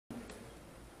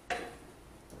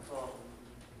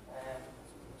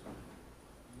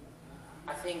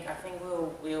think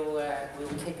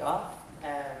we'll kick off.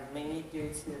 Mainly due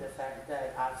to the fact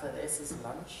that after this is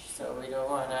lunch, so we don't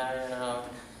want to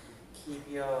keep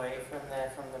you away from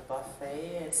the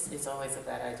buffet. It's always a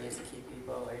bad idea to keep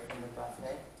people away from the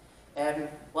buffet.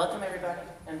 Welcome everybody,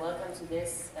 and welcome to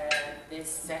this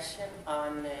session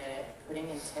on putting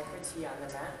integrity on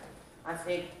the map. I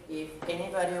think if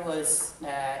anybody was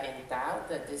in doubt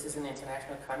that this is an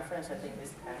international conference, I think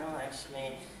this panel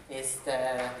actually is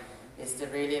the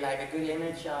really like a good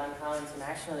image on how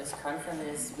international this conference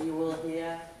is. We will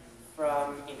hear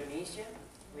from Indonesia,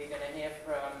 we're going to hear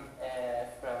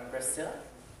from Brazil,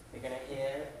 we're going to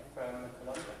hear from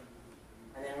Colombia,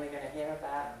 and then we're going to hear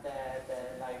about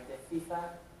the FIFA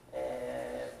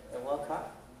World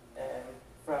Cup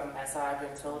from, as I've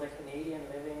been told, a Canadian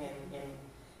living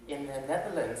in the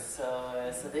Netherlands.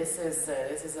 So this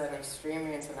is an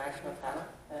extremely international panel.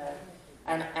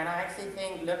 And I actually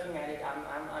think, looking at it,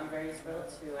 I'm very thrilled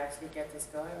to actually get this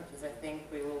going, because I think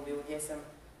we will hear some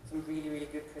really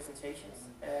good presentations.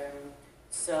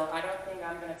 So I don't think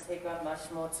I'm going to take up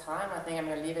much more time. I think I'm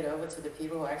going to leave it over to the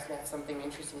people who actually have something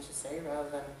interesting to say, rather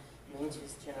than me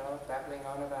just babbling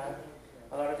on about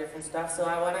a lot of different stuff. So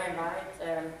I want to invite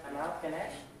Amal,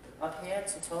 Ganesha up here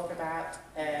to talk about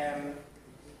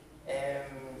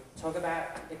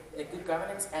good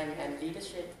governance and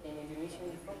leadership in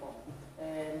Indonesian football.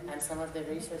 And some of the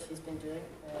research he's been doing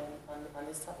on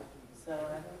this topic. So,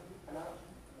 Amal,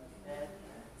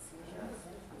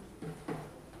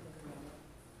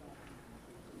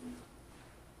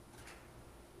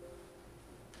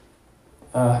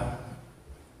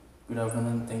 good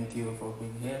afternoon. Thank you for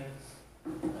being here.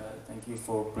 Thank you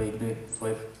for playing the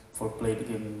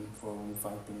game, for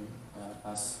inviting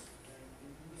us.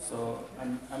 So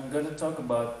I'm gonna talk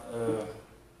about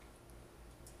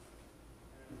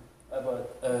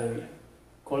a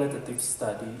qualitative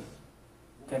study.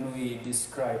 Can we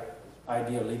describe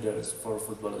ideal leaders for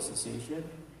football association?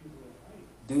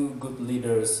 Do good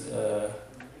leaders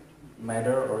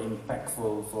matter or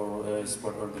impactful for a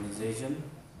sport organization?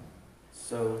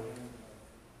 So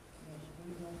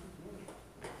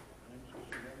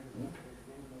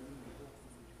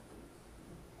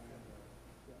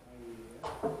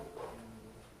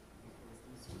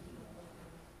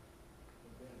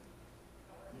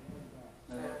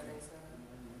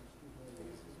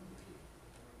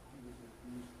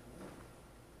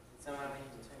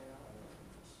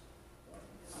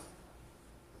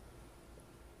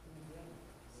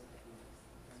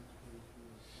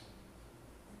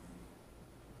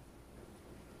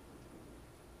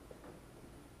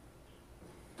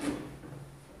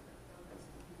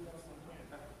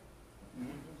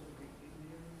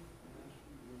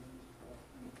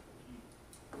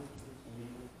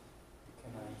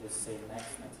say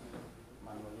next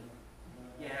manually.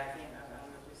 Yeah, I think I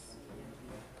will just see it.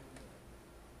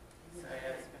 So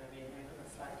yeah, it's going to be a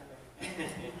slide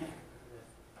today.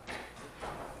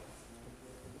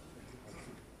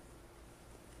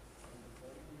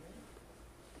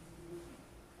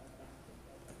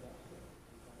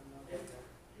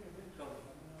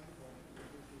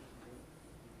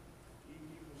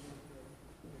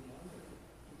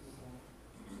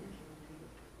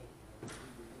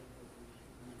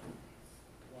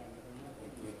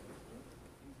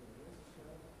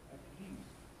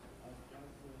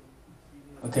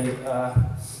 Okay,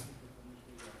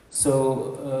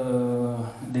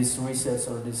 this research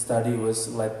or this study was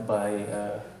led by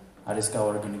Ariska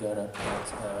Warganegara,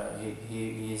 but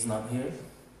he is not here.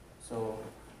 So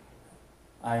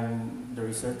I'm the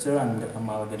researcher, I'm the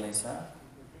Amal Ganesha.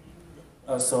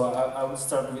 So I will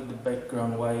start with the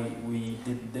background why we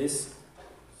did this.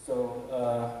 So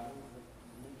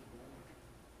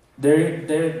there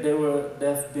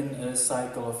have been a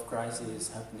cycle of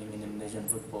crises happening in Indonesian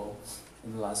football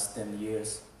in the last 10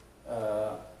 years.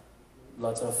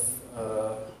 Lots of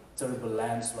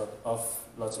turbulence,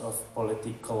 lots of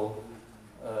political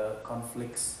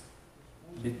conflicts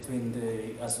between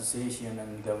the association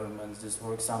and governments. Just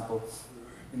for example,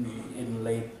 in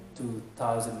late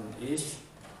 2000-ish,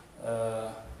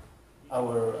 the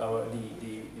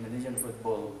Indonesian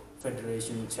Football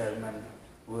Federation chairman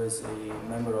was a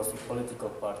member of a political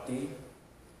party,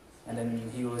 and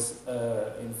then he was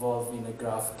involved in a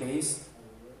grave case,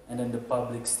 and then the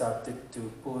public started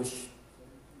to push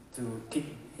to kick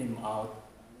him out.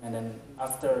 And then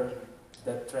after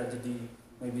that tragedy,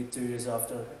 maybe 2 years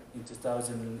after, in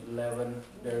 2011,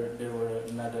 there were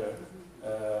another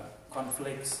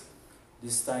conflicts,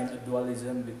 this time a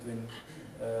dualism between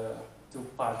two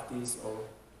parties or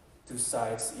two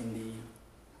sides in the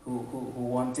who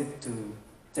wanted to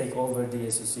take over the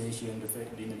association,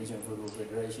 the Indonesian Football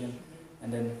Federation,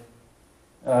 And then,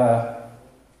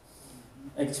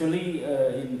 actually,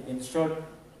 in short,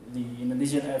 the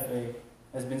Indonesian FA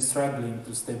has been struggling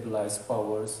to stabilize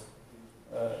powers,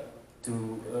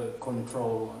 to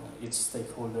control its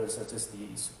stakeholders, such as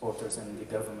the supporters and the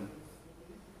government.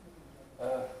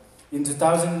 In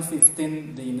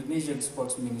 2015, the Indonesian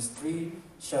Sports Ministry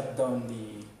shut down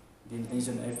the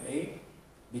Indonesian FA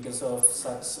because of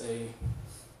such a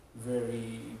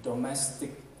very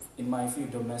domestic, in my view,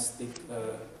 domestic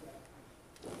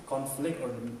conflict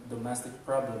or domestic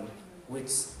problem, which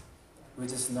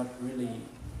is not really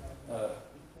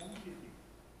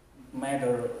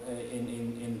matter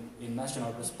in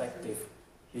national perspective,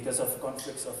 because of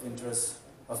conflicts of interest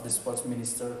of the sports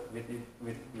minister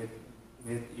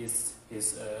with his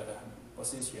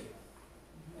position.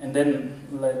 And then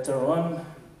later on,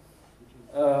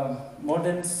 more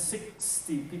than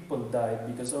 60 people died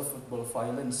because of football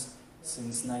violence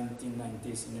since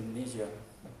 1990s in Indonesia.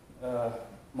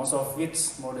 Most of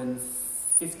which, more than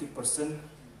 50%,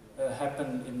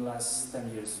 happened in the last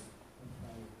 10 years.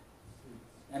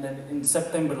 And then in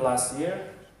September last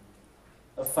year,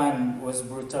 a fan was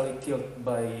brutally killed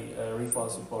by rival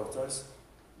supporters.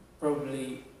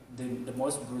 Probably the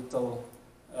most brutal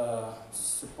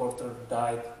supporter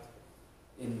died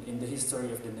in the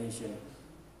history of the nation.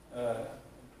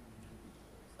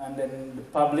 And then the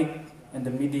public and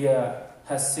the media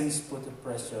has since put a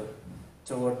pressure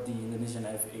toward the Indonesian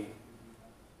FA.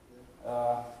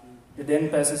 The then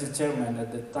PSSI chairman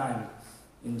at the time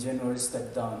in January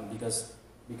stepped down because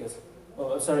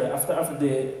after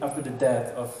the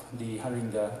death of the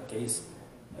Haringa case,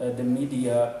 the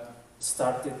media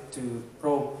started to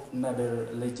probe another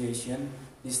allegation,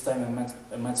 this time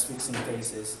a match fixing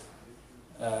cases.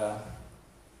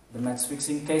 The match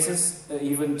fixing cases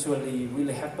eventually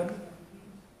really happened,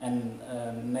 and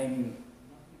named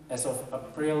as of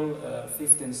April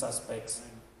 15 suspects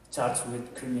charged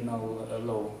with criminal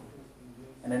law.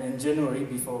 And then in January,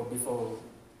 before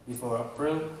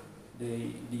April,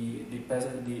 the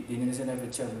Indonesian FA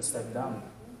chairman stepped down.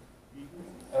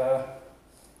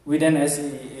 We then, as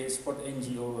a sport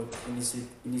NGO,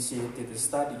 initiated a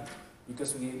study,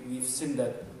 because we've seen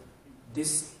that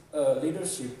this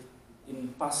leadership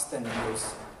in past 10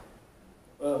 years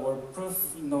were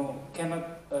proof cannot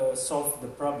solve the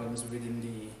problems within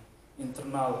the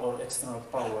internal or external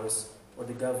powers or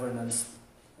the governance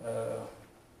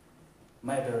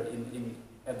matter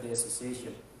at the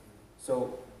association.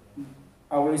 So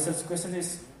our research question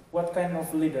is, what kind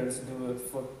of leaders do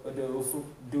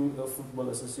a football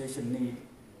association need,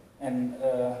 and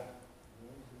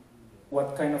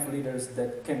what kind of leaders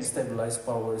that can stabilize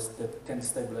powers, that can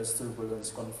stabilize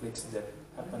turbulence, conflicts that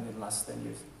happened in the last 10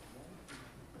 years.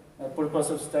 The purpose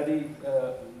of study,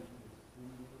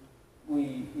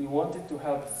 we wanted to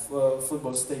help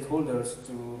football stakeholders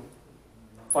to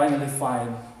finally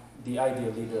find the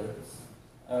ideal leader.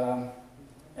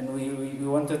 And we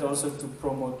wanted also to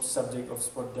promote subject of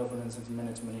sport governance and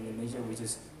management in Indonesia, which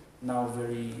is now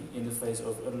very in the phase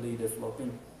of early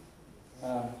developing.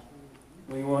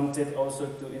 We wanted also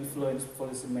to influence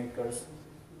policymakers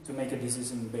to make a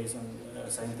decision based on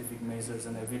scientific measures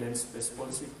and evidence-based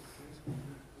policy.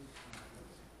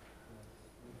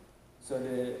 So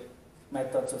the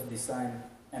methods of design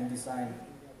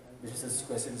research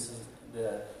questions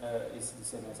that is the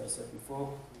same as I said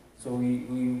before. So we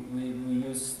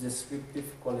use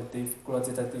descriptive,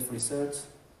 qualitative research.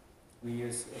 We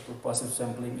use purposive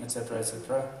sampling, etc.,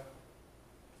 etc.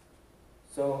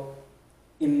 So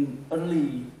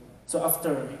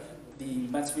after the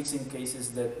match fixing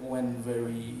cases that went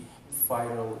very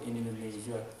viral in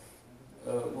Indonesia,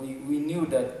 we knew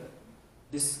that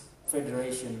this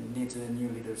federation needs a new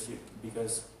leadership,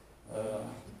 because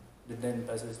the then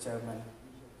PSSI chairman,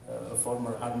 a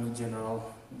former army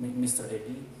general, Mr.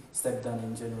 Edi, stepped down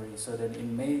in January. So then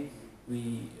in May,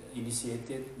 we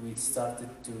started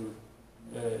to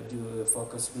do a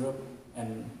focus group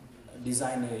and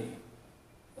design a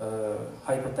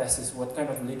hypothesis, what kind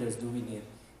of leaders do we need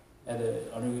at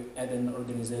an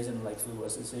organization like Football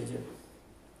Association.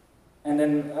 And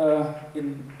then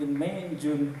in May and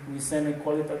June, we sent a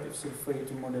qualitative survey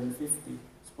to more than 50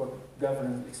 sport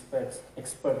governance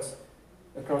experts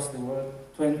across the world.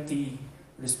 20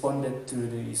 responded to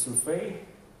the survey,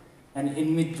 and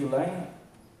in mid-July,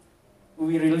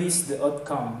 we released the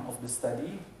outcome of the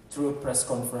study through a press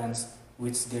conference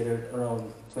which gathered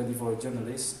around 24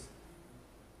 journalists.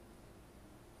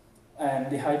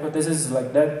 And the hypothesis is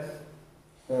like that.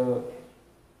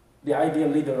 The ideal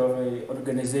leader of an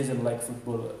organization like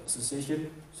Football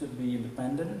Association should be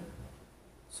independent,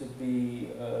 should be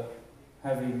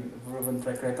having a proven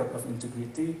track record of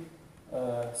integrity,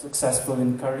 successful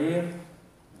in career,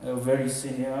 very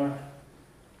senior,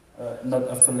 not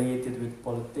affiliated with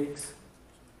politics,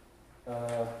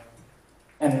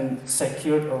 and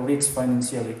secured or rich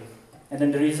financially. And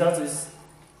then the result is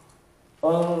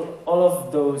all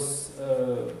of those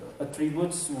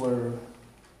attributes were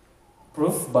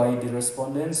proved by the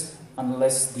respondents,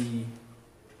 unless the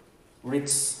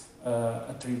rich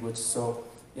attributes. So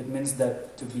it means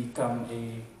that to become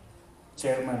a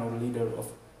chairman or leader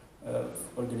of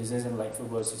organization like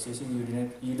Football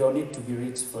Association, you don't need to be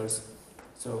rich first.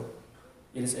 So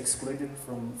it is excluded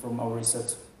from our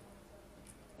research.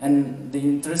 And the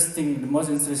most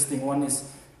interesting one is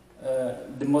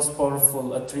the most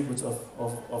powerful attributes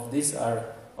of this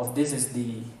is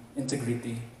the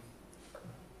integrity.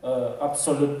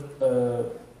 Absolute.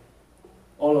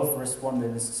 All of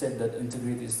respondents said that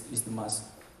integrity is the must.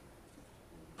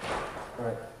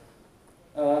 Right.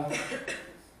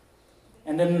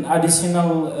 And then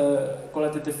additional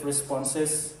qualitative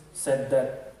responses said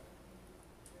that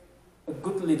a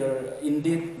good leader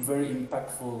indeed very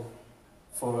impactful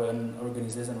for an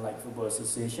organization like Football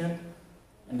Association,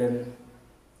 and then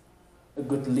a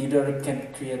good leader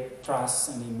can create trust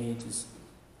and images,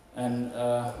 and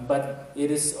but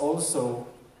it is also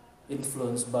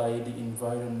influenced by the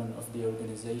environment of the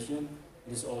organization.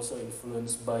 It is also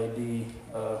influenced by the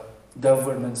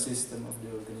governance system of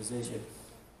the organization.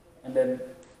 And then,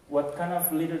 what kind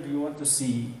of leader do you want to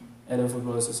see at a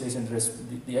Football Association?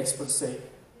 The experts say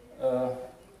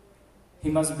he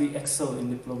must be excel in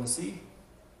diplomacy,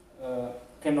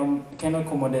 can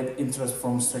accommodate interest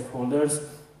from stakeholders,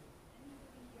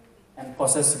 and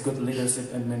possess good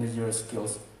leadership and managerial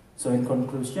skills. So in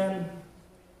conclusion,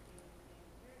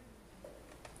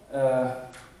 a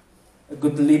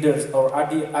good leader or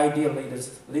ideal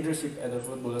leadership at a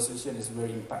Football Association is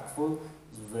very impactful,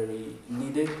 is very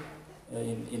needed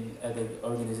at an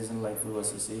organization like Football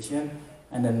Association.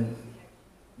 And then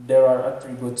there are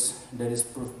attributes that is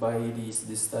proved by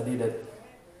this study, that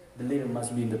the leader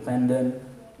must be independent,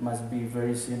 must be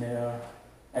very senior,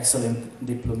 excellent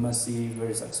diplomacy,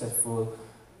 very successful,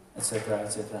 etc.,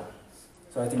 etc.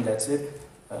 So I think that's it.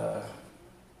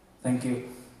 Thank you.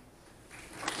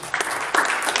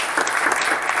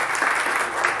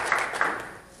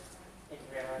 Thank you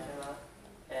very much, Amal.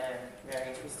 Very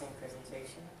interesting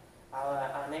presentation.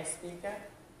 Our next speaker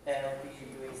will be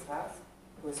Luiz,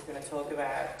 who's going to talk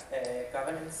about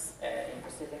governance in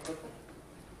Brazilian football.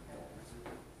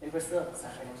 In Brazil,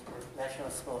 sorry, national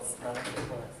sports, not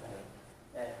football.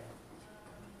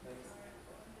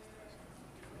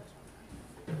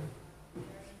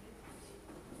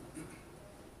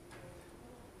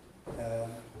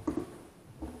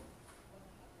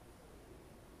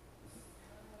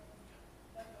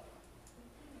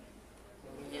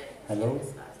 Hello.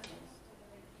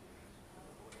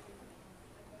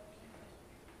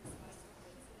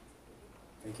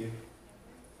 Thank you.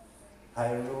 Hi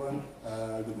everyone,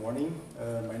 good morning.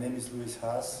 My name is Luiz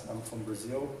Haas, I'm from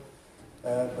Brazil,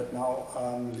 but now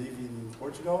I'm living in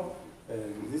Portugal,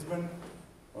 in Lisbon,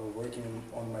 working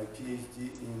on my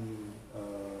PhD in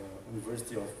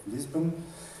University of Lisbon,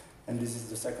 and this is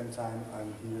the second time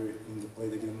I'm here in the Play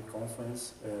the Game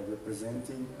conference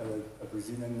representing a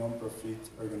Brazilian non-profit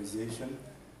organization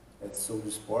at Sou do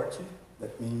Esporte.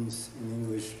 That means in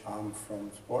English, I'm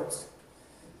from sports.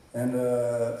 And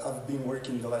I've been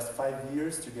working the last 5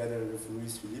 years together with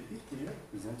Luiz here,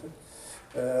 presented,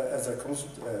 as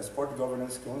a sport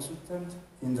governance consultant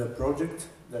in the project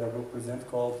that I will present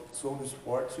called Sou do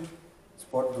Esporte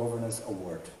Sport Governance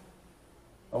Award.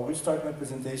 I will start my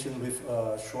presentation with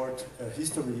a short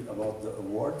history about the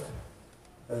award.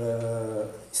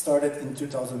 It started in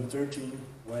 2013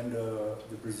 when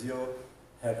the Brazil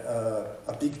had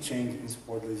a big change in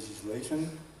sport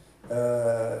legislation.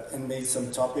 And made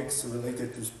some topics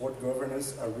related to sport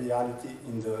governance a reality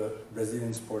in the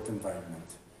Brazilian sport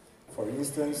environment. For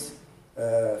instance,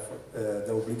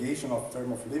 the obligation of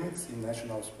term of limits in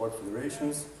national sport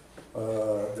federations,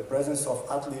 the presence of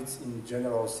athletes in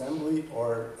General Assembly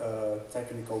or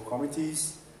technical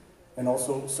committees, and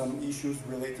also some issues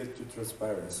related to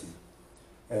transparency.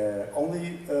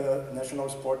 Only national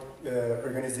sport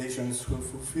organizations who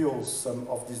fulfill some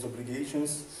of these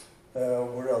obligations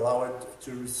were allowed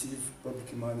to receive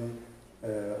public money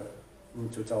in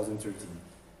 2013.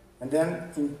 And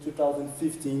then in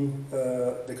 2015,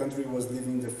 the country was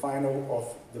living the final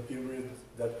of the period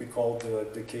that we call the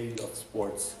decade of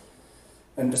sports.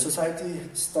 And the society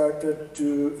started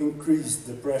to increase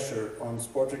the pressure on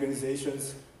sport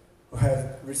organizations who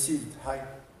had received high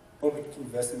public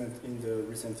investment in the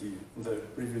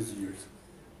previous years.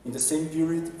 In the same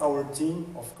period, our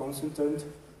team of consultants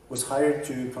was hired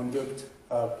to conduct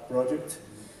a project,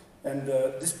 and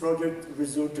this project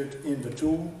resulted in the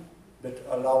tool that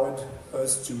allowed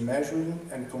us to measuring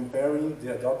and comparing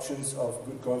the adoptions of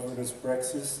good governance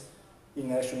practices in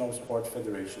national sport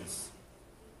federations.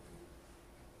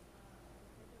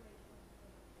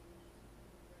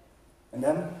 And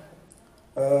then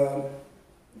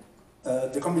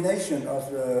the combination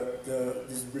of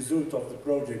this result of the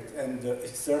project and the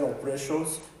external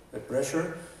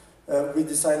pressure, we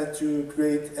decided to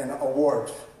create an award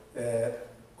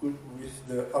with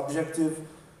the objective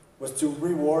was to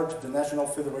reward the national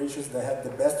federations that had the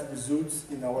best results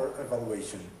in our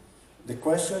evaluation. The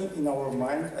question in our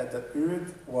mind at that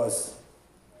period was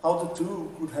how the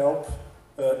tool could help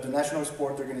the national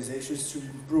sport organizations to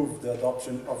improve the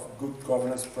adoption of good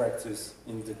governance practice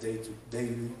in the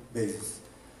daily basis.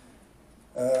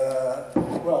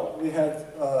 Well, we had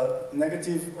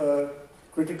negative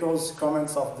critical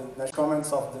comments of the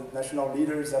national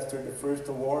leaders after the first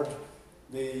award.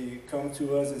 They come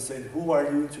to us and said, "Who are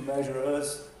you to measure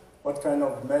us? What kind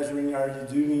of measuring are you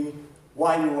doing?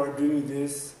 Why you are doing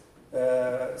this?"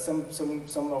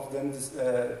 Some of them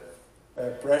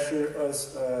pressure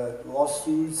us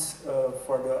lawsuits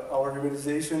for our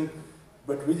organization,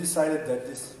 but we decided that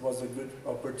this was a good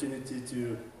opportunity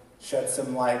to shed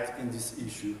some light in this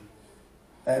issue.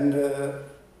 And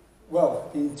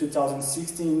well, in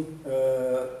 2016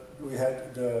 we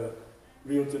had the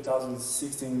Rio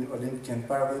 2016 Olympic and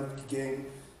Paralympic game,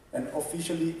 and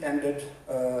officially ended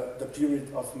the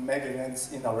period of mega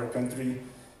events in our country.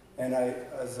 And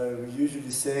as I usually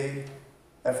say,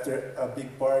 after a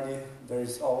big party, there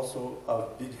is also a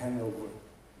big hangover.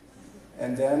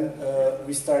 And then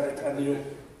we started a new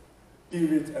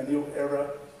period, a new era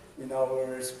in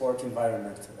our sport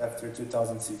environment after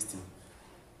 2016.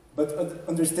 But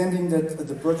understanding that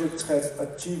the project has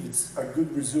achieved a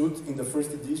good result in the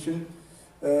first edition,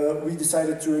 we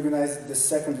decided to organize the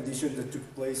second edition that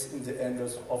took place in the end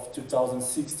of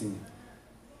 2016.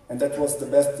 And that was the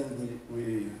best thing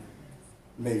we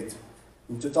made.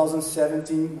 In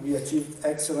 2017, we achieved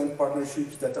excellent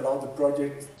partnerships that allowed the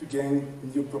project to gain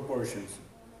new proportions.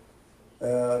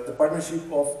 The partnership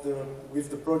with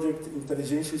the project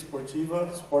Inteligência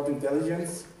Esportiva, Sport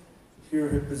Intelligence, here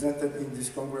represented in this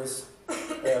Congress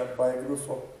by a group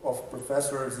of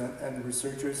professors and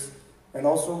researchers. And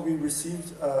also we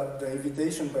received the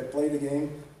invitation by Play the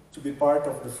Game to be part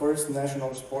of the first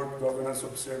National Sport Governance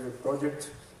Observer project,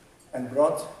 and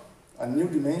brought a new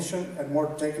dimension and more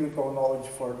technical knowledge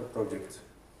for the project.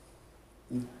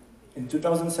 In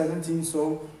 2017,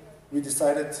 so we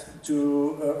decided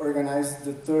to organize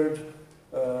the third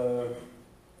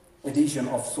edition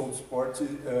of Soul Sport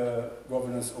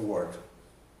Governance Award.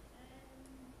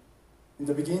 In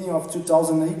the beginning of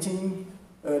 2018,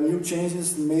 new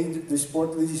changes made the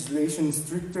sport legislation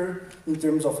stricter in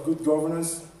terms of good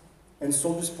governance, and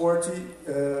Soul Sport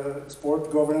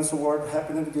Governance Award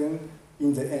happened again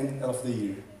in the end of the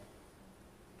year.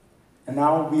 And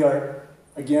now we are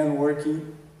again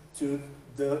working to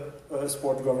the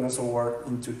Sport Governance Award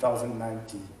in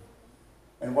 2019.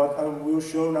 And what I will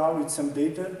show now is some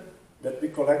data that we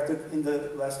collected in the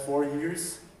last 4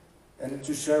 years, and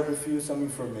to share with you some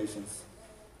information.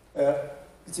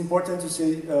 It's important to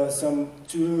say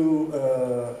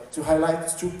to highlight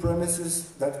two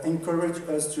premises that encourage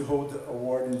us to hold the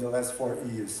award in the last 4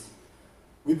 years.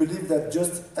 We believe that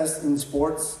just as in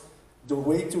sports, the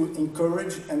way to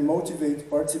encourage and motivate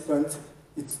participants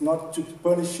is not to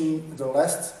punishing the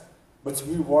last, but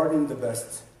rewarding the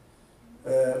best.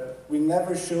 We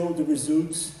never show the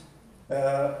results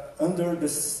under the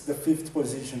 5th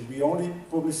position. We only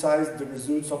publicize the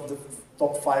results of the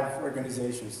top 5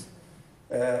 organizations.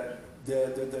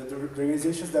 The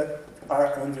organizations that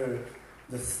are under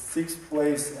the 6th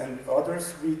place and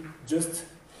others, we just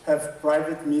have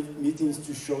private meetings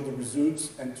to show the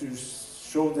results and to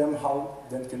show them how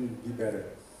that can be better.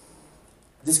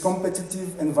 This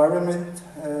competitive environment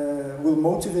will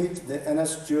motivate the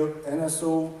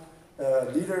NSO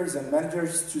leaders and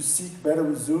managers to seek better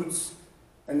results,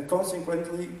 and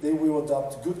consequently they will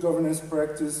adopt good governance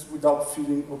practice without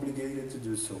feeling obligated to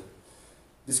do so.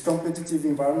 This competitive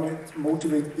environment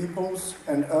motivates people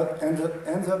and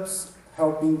ends up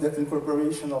helping the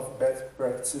incorporation of best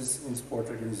practices in sport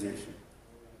organization.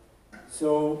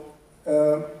 So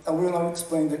I will now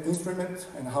explain the instrument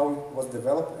and how it was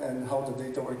developed and how the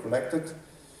data were collected.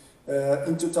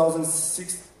 In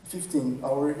 2015,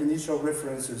 our initial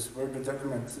references were the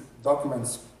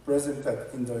documents presented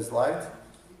in the slide.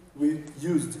 We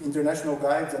used international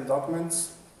guides and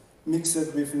documents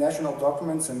mixed with national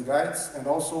documents and guides, and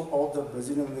also all the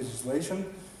Brazilian legislation.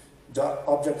 the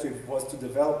objective was to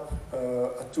develop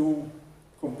a tool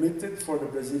completed for the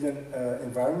Brazilian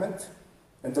environment.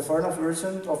 And the final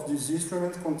version of this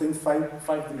instrument contains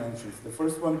five dimensions. The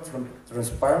first one,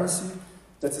 transparency.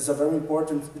 That is a very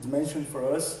important dimension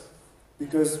for us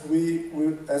because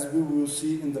as we will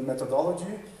see in the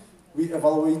methodology, we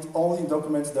evaluate only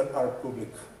documents that are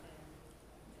public.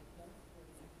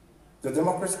 The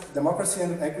democracy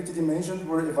and equity dimensions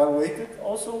were evaluated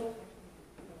also.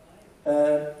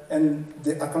 And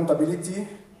the accountability,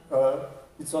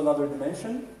 it's another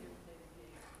dimension.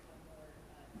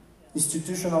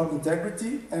 Institutional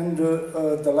integrity, and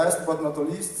the last but not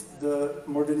least, the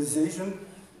modernization,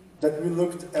 that we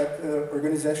looked at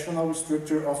organizational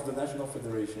structure of the national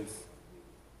federations.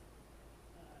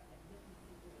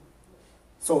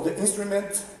 So the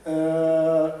instrument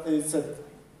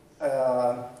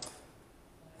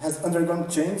has undergone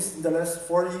change in the last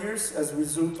 4 years as a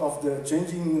result of the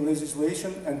changing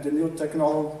legislation and the new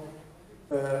technical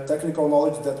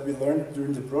knowledge that we learned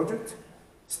during the project.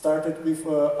 Started with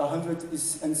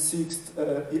 106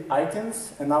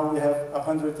 items, and now we have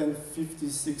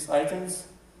 156 items.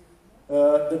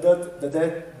 The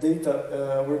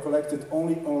data were collected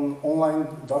only on online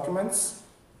documents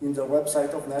in the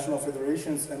website of national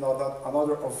federations and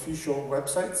another official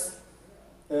websites.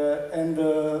 And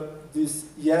these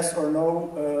yes or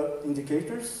no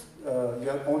indicators,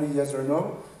 only yes or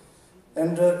no.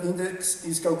 And the index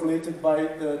is calculated by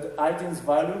the items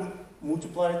value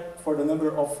multiplied for the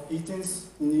number of items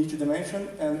in each dimension,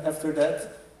 and after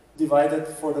that divided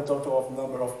for the total of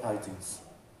number of items.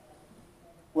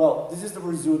 Well, this is the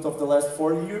result of the last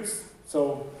 4 years.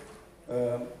 So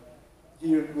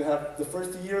here we have the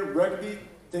first year: rugby,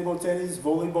 table tennis,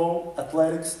 volleyball,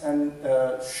 athletics, and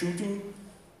shooting.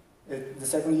 The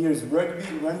second year is rugby,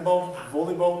 handball,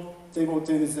 volleyball, table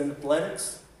tennis, and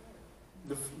athletics.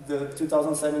 The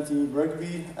 2017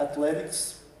 rugby,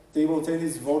 athletics, table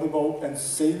tennis, volleyball, and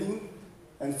sailing.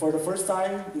 And for the first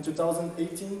time in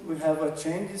 2018, we have a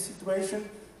change in situation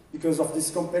because of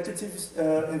this competitive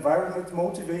environment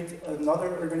motivate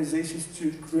other organizations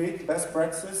to create best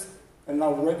practices. And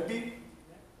now rugby,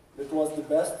 that was the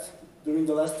best during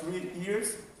the last 3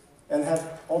 years and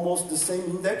have almost the same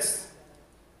index,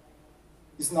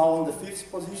 is now on the 5th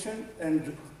position,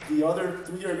 and the other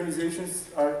 3 organizations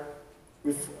are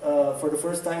with, for the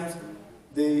first time,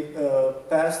 they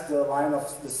passed the line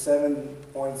of the 7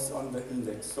 points on the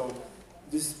index. So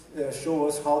this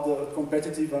shows us how the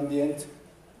competitive ambient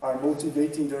are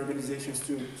motivating the organizations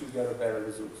to get a better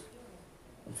result.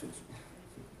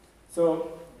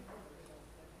 So,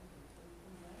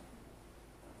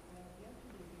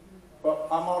 well,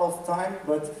 I'm out of time,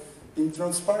 but in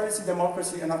transparency,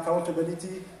 democracy, and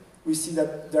accountability, we see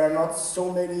that there are not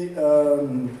so many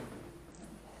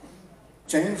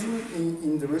changing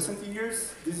in the recent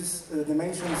years. This is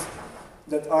dimensions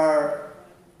that are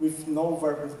with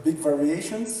with big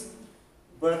variations,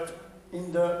 but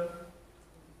in the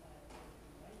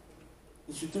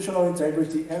institutional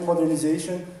integrity and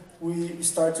modernization, we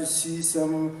start to see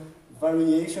some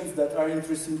variations that are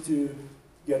interesting to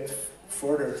get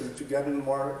further, to get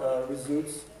more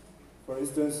results. For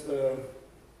instance,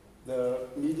 the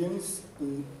medians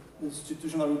in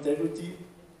institutional integrity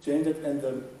changed, and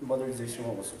the modernization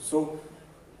also. So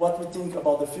what we think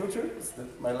about the future is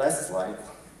my last slide.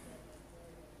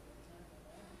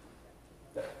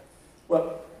 Yeah.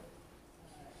 Well,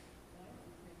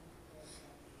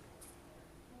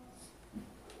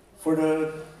 for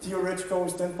the theoretical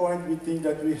standpoint, we think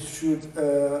that we should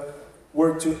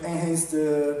work to enhance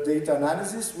the data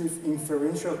analysis with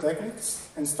inferential techniques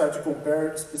and start to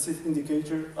compare specific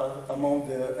indicators among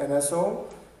the NSO.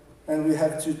 And we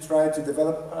have to try to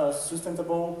develop a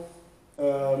sustainable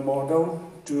model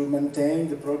to maintain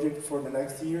the project for the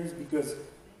next years, because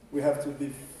we have to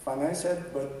be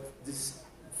financed, but this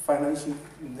financing,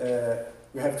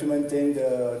 we have to maintain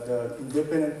the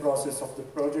independent process of the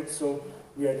project, so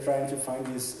we are trying to find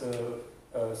this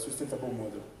sustainable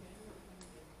model.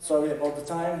 Sorry about the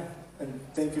time, and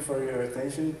thank you for your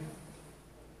attention.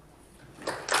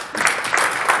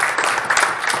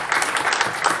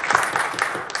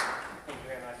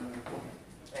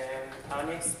 Our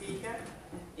next speaker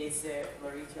is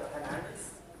Mauricio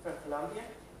Hernandez from Colombia,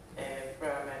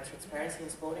 from Transparency in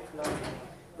Sport in Colombia,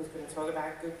 who's going to talk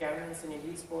about good governance in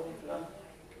elite sport in Colombia,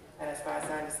 and as far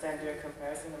as I understand, do a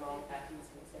comparison among athletes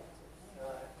and executives.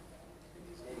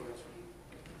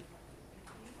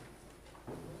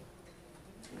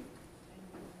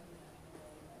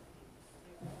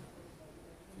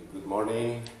 Good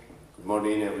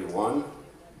morning everyone.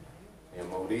 I am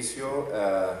Mauricio.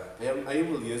 I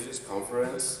will use this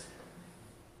conference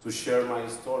to share my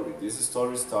story. This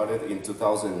story started in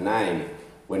 2009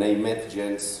 when I met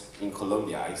gents in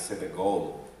Colombia. I set a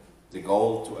goal, the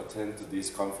goal to attend to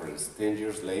this conference. 10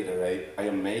 years later, I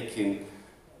am making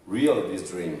real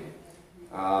this dream.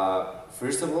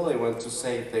 First of all, I want to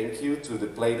say thank you to the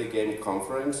Play the Game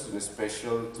conference, and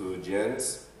especially to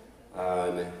gents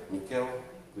and Mikkel.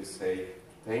 Please say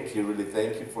thank you, really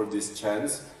thank you for this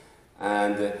chance.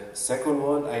 And second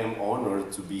one, I am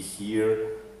honored to be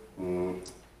here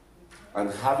and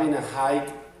having a high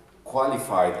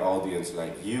qualified audience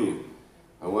like you.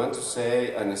 I want to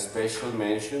say a special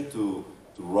mention to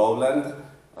Roland,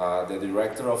 the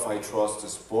director of I Trust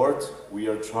Sport. We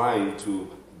are trying to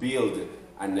build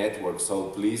a network, so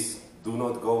please do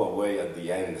not go away at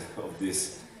the end of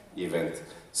this event.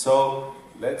 So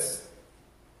let's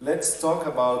talk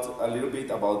about a little bit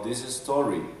about this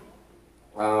story.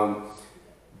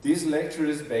 This lecture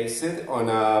is based on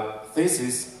a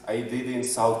thesis I did in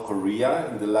South Korea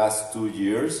in the last 2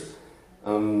 years.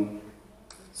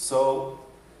 So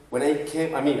when I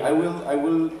came, I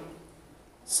will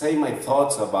say my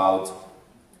thoughts about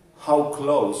how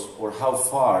close or how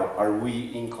far are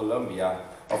we in Colombia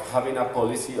of having a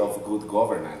policy of good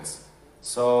governance.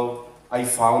 So I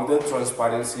founded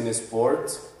Transparency in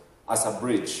Sport as a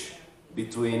bridge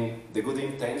between the good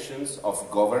intentions of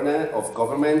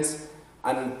governments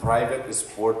and private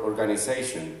sport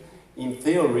organization. In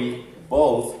theory,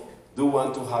 both do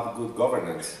want to have good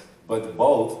governance, but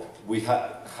both we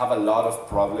have a lot of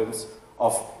problems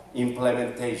of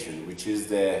implementation, which is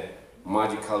the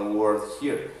magical word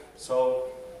here.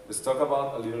 So let's talk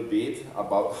about a little bit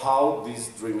about how this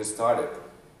dream started.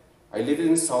 I lived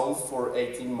in Seoul for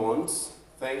 18 months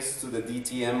thanks to the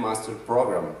DTM Master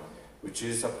Program, which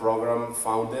is a program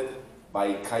founded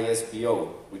by KSPO,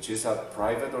 which is a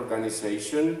private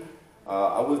organization.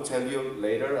 I will tell you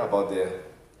later about the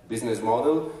business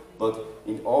model, but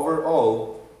in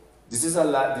overall, this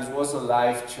was a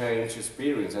life-change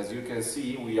experience. As you can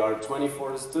see, we are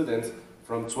 24 students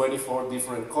from 24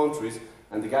 different countries,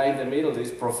 and the guy in the middle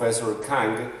is Professor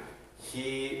Kang.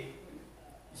 He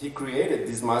created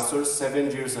this master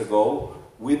 7 years ago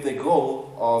with the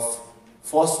goal of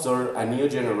foster a new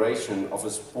generation of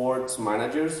sports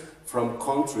managers from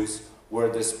countries where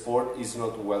the sport is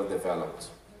not well developed.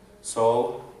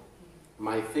 So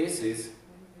my thesis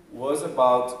was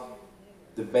about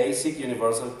the basic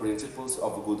universal principles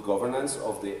of good governance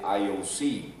of the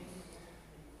IOC.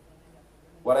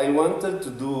 What I wanted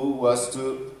to do was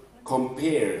to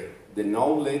compare the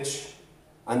knowledge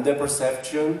and the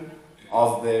perception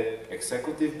of the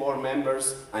executive board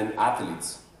members and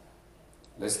athletes.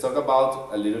 Let's talk about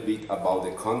a little bit about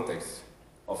the context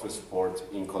of sport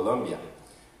in Colombia.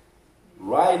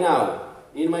 Right now,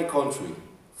 in my country,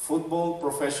 football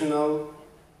professional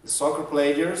soccer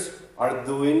players are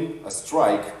doing a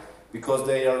strike because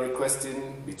they are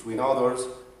requesting, between others,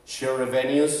 share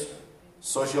revenues,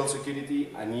 social security,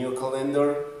 a new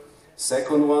calendar.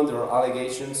 Second one, there are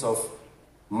allegations of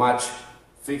match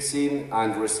fixing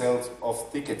and result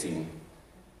of ticketing.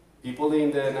 People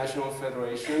in the National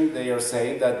Federation, they are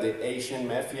saying that the Asian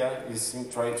mafia is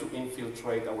trying to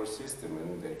infiltrate our system,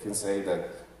 and they can say that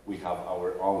we have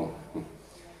our own.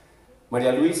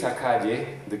 Maria Luisa Calle,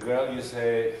 the girl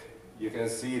you can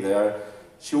see there,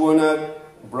 she won a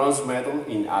bronze medal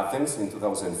in Athens in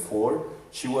 2004.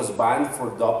 She was banned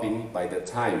for doping by the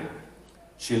time.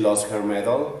 She lost her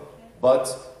medal,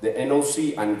 but the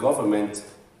NOC and government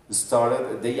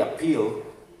they appealed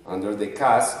under the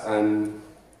CAS, and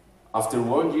after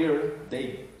 1 year,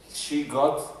 she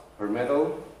got her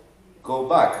medal go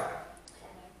back,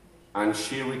 and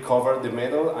she recovered the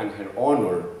medal and her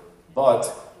honor.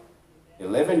 But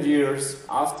 11 years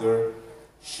after,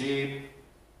 she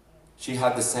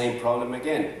had the same problem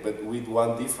again, but with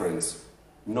one difference.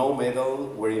 No medal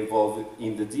were involved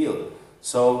in the deal.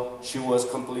 So she was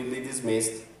completely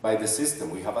dismissed by the system.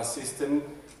 We have a system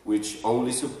which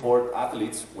only support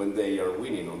athletes when they are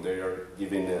winning, or they are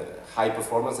giving a high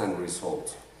performance and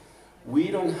result.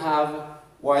 We don't have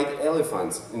white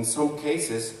elephants. In some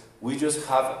cases, we just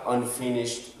have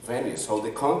unfinished venues. So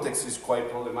the context is quite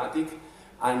problematic.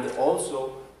 And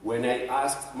also, when I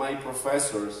asked my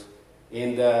professors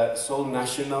in the Seoul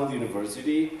National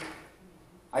University,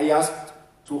 I asked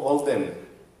to all of them,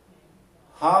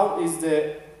 how is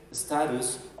the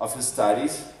status of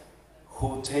studies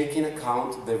who take in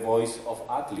account the voice of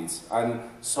athletes? And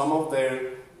some of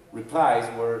their replies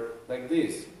were like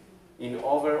this. In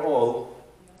overall,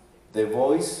 the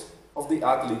voice of the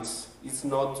athletes is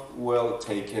not well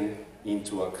taken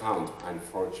into account,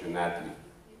 unfortunately.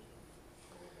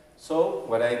 So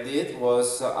what I did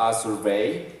was a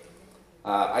survey,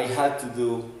 I had to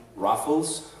do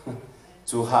raffles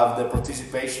to have the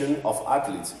participation of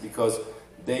athletes, because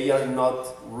they are not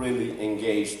really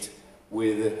engaged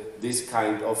with this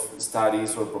kind of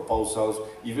studies or proposals,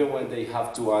 even when they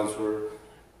have to answer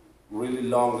really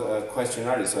long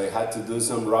questionnaires. So I had to do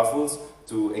some raffles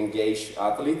to engage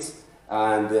athletes.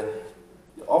 And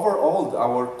overall,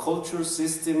 our culture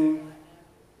system,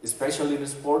 especially in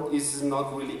sport, is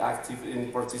not really active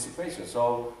in participation.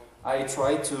 So I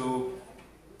try to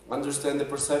understand the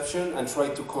perception and try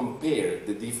to compare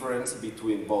the difference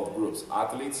between both groups,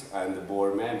 athletes and the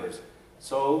board members.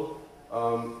 So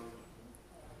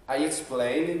I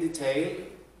explain in detail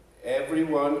every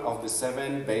one of the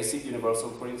 7 basic universal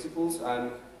principles,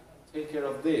 and take care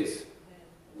of this.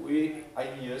 I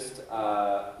used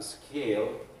a scale,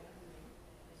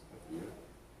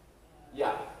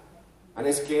 and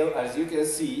a scale, as you can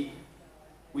see,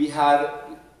 we had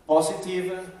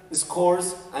positive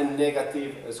scores and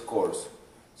negative scores.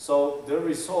 So the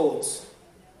results,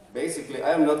 basically,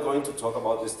 I am not going to talk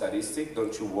about the statistic,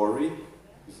 don't you worry,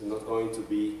 this is not going to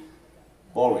be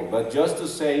boring, but just to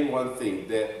say one thing,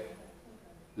 the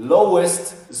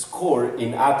lowest score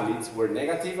in athletes were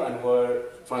negative and were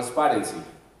transparency.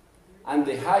 And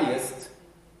the highest,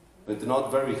 but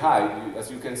not very high,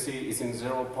 as you can see, is in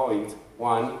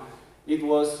 0.1, it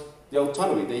was the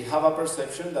autonomy. They have a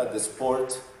perception that the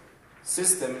sport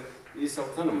system is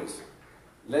autonomous.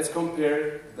 Let's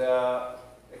compare the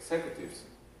executives.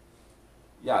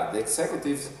 Yeah, the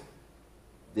executives,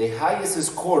 the highest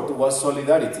score was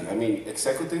solidarity. I mean,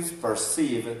 executives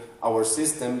perceive our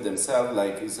system themselves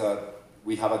like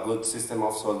we have a good system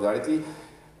of solidarity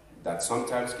that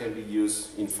sometimes can be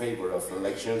used in favor of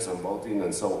elections and voting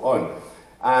and so on.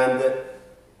 And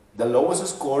the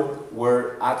lowest score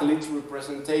were athletes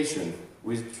representation,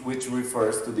 which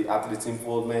refers to the athletes'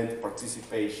 involvement,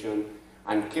 participation,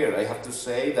 and care. I have to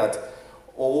say that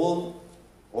all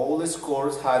the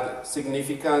scores had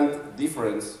significant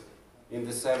difference in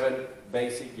the 7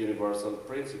 basic universal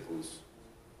principles.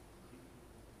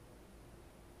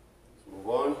 Let's move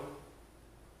on.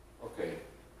 Okay.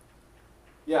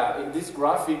 Yeah, in this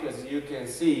graphic, as you can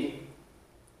see,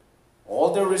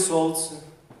 all the results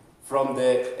from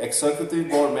the executive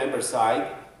board member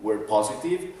side were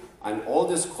positive, and all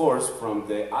the scores from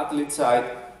the athlete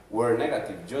side were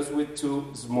negative, just with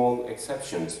 2 small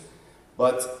exceptions.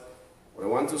 But what I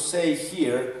want to say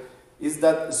here is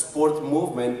that the sport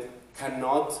movement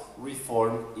cannot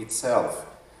reform itself.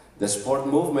 The sport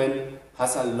movement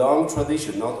has a long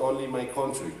tradition, not only in my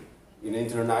country, in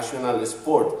international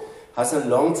sport, has a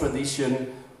long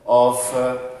tradition of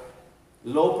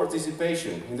low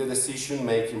participation in the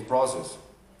decision-making process.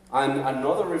 And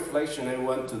another reflection I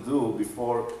want to do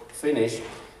before finish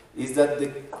is that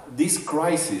this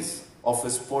crisis of a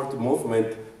sport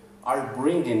movement are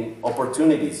bringing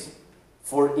opportunities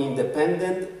for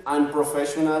independent and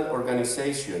professional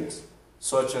organizations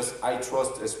such as I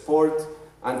Trust Sport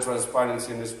and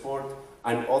Transparency in Sport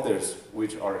and others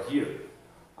which are here.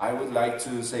 I would like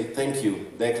to say thank you,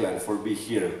 Declan, for being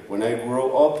here. When I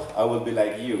grow up, I will be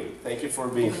like you. Thank you for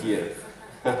being here.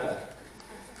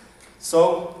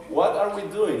 So, what are we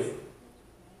doing?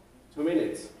 2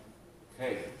 minutes.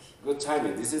 Okay, good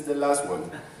timing. This is the last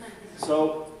one.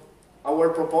 So, our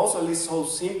proposal is so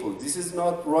simple. This is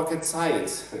not rocket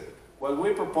science. What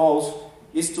we propose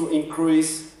is to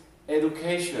increase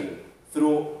education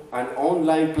through an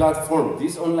online platform.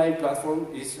 This online platform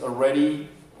is already,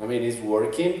 it's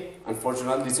working.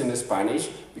 Unfortunately, it's in Spanish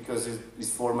because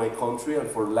it's for my country and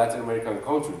for Latin American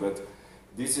country, but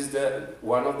this is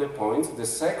one of the points. The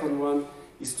second one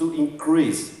is to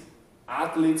increase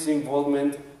athletes'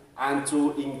 involvement and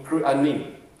to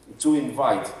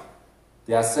invite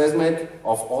the assessment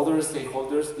of other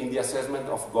stakeholders in the assessment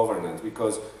of governance,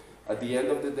 because at the end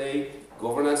of the day,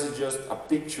 governance is just a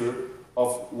picture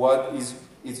of what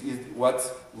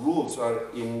rules are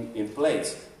in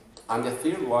place. And the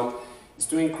third one is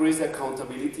to increase the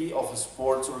accountability of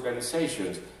sports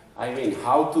organizations.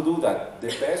 How to do that? The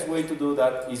best way to do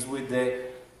that is with the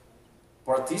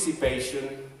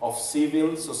participation of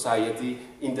civil society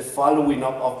in the following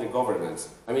up of the governance.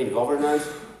 Governance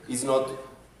is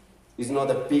not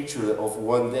a picture of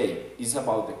one day. It's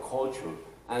about the culture.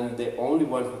 And the only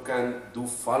one who can do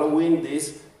following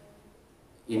this,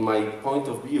 in my point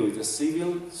of view, is the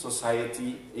civil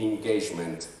society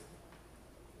engagement.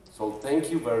 So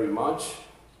thank you very much.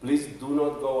 Please do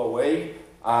not go away.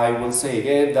 I will say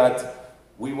again that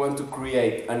we want to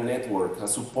create a network, a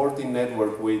supporting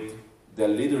network with the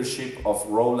leadership of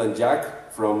Roland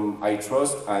Jack from I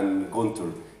Trust and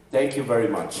Gunther. Thank you very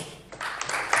much.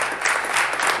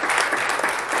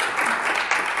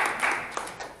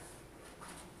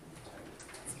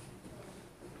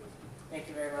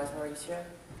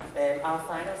 Mauricio. Our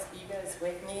final speaker is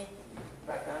Whitney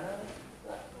Bragagnolo.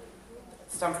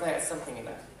 Something in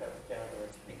that.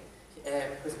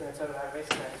 Who's going to talk about risk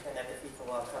management at the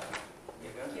FIFA World Cup.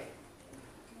 Here you go. Yeah.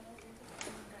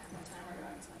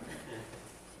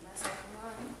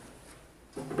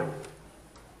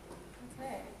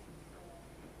 Okay.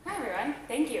 Hi everyone,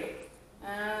 thank you.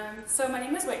 So my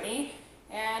name is Whitney,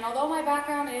 and although my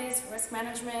background is risk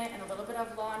management and a little bit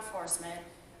of law enforcement,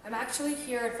 I'm actually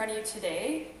here in front of you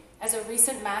today as a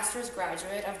recent master's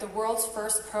graduate of the world's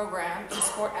first program in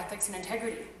sport ethics and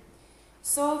integrity.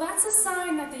 So that's a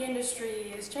sign that the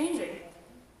industry is changing.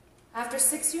 After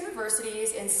 6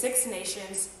 universities in 6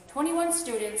 nations, 21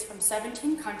 students from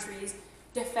 17 countries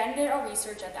defended our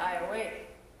research at the IOA.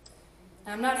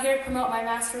 Now, I'm not here to promote my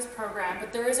master's program,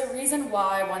 but there is a reason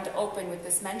why I want to open with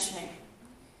this mentioning.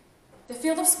 The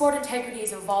field of sport integrity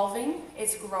is evolving,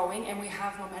 it's growing, and we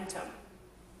have momentum.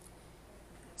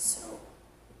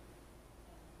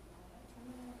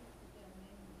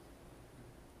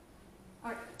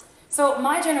 So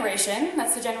my generation,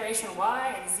 that's the generation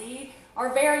Y and Z,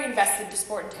 are very invested in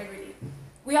sport integrity.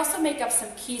 We also make up some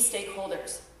key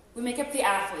stakeholders. We make up the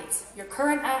athletes, your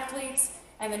current athletes,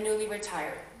 and the newly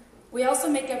retired. We also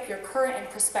make up your current and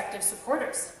prospective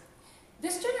supporters.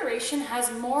 This generation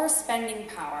has more spending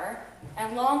power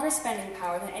and longer spending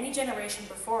power than any generation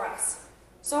before us.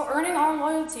 So earning our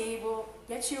loyalty will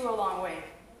get you a long way.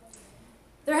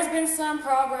 There has been some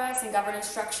progress in governance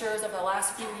structures over the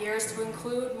last few years to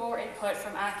include more input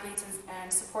from athletes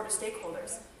and supporter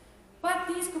stakeholders. But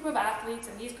these group of athletes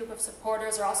and these group of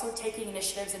supporters are also taking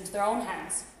initiatives into their own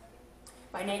hands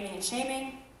by naming and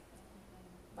shaming,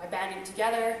 by banding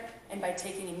together, and by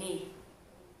taking a knee.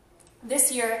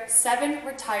 This year, 7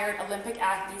 retired Olympic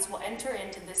athletes will enter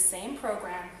into this same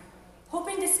program,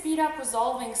 hoping to speed up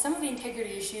resolving some of the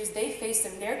integrity issues they face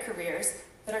in their careers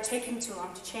that are taking too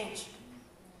long to change.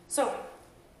 So,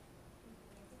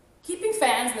 keeping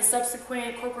fans and the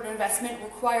subsequent corporate investment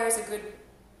requires a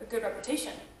good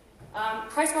reputation.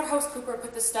 PricewaterhouseCoopers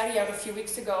put this study out a few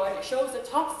weeks ago, and it shows the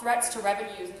top threats to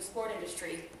revenues in the sport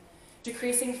industry: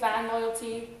 decreasing fan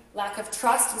loyalty, lack of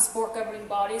trust in sport governing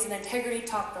bodies, and integrity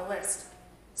top the list.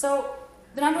 So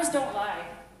the numbers don't lie.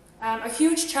 A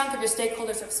huge chunk of your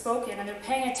stakeholders have spoken, and they're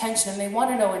paying attention, and they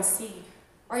want to know and see: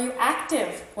 are you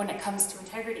active when it comes to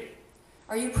integrity?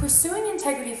 Are you pursuing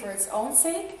integrity for its own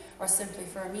sake, or simply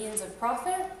for a means of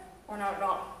profit, or not at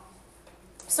all?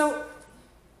 So,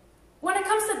 when it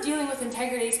comes to dealing with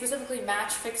integrity, specifically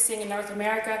match fixing in North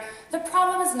America, the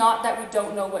problem is not that we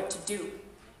don't know what to do.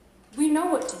 We know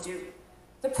what to do.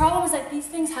 The problem is that these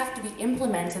things have to be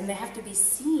implemented, and they have to be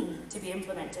seen to be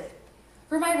implemented.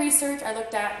 For my research, I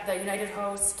looked at the United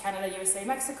Hosts, Canada, USA,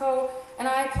 Mexico, and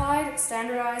I applied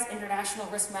standardized international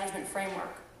risk management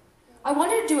framework. I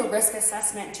wanted to do a risk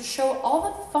assessment to show all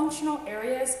the functional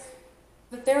areas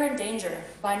that they're in danger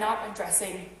by not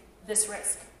addressing this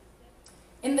risk.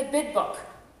 In the bid book,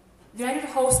 United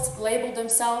Hosts labeled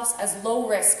themselves as low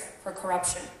risk for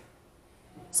corruption.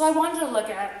 So I wanted to look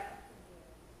at,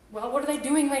 well, what are they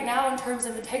doing right now in terms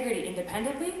of integrity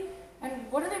independently,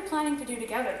 and what are they planning to do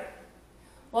together?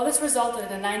 Well, this resulted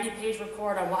in a 90-page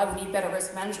report on why we need better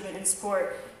risk management in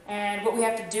sport and what we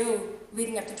have to do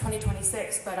leading up to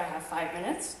 2026, but I have 5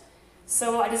 minutes.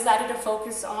 So I decided to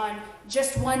focus on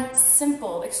just one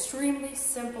simple, extremely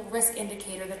simple risk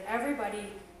indicator that everybody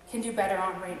can do better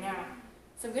on right now.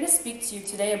 So I'm going to speak to you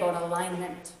today about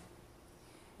alignment.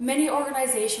 Many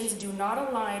organizations do not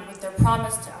align with their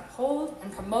promise to uphold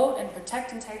and promote and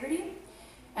protect integrity.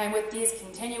 And with these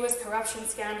continuous corruption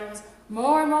scandals,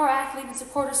 more and more athlete and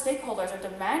supporter stakeholders are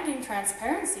demanding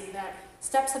transparency that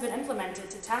steps have been implemented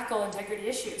to tackle integrity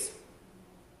issues.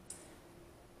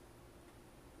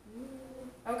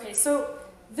 Okay, so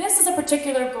this is a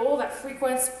particular goal that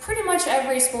frequents pretty much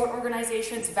every sport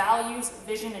organization's values,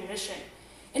 vision, and mission.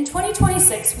 In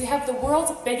 2026, we have the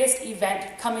world's biggest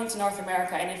event coming to North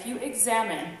America, and if you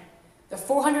examine the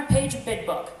 400-page bid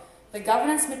book, the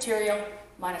governance material,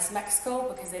 minus Mexico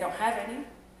because they don't have any,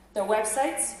 their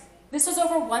websites, this is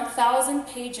over 1,000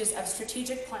 pages of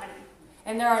strategic planning.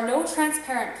 And there are no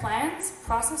transparent plans,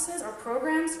 processes, or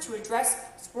programs to address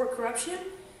sport corruption,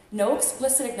 no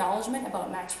explicit acknowledgement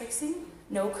about match fixing,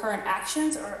 no current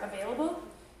actions are available.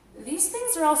 These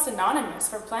things are all synonymous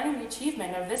for planning the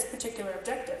achievement of this particular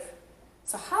objective.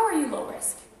 So how are you low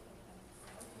risk?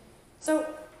 So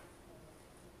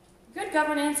good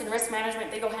governance and risk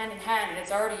management, they go hand in hand, and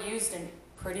it's already used in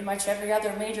pretty much every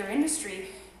other major industry.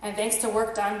 And thanks to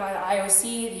work done by the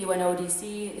IOC, the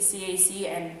UNODC, the CAC,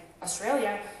 and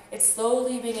Australia, it's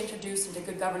slowly being introduced into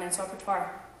good governance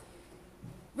repertoire.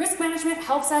 Risk management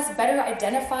helps us better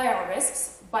identify our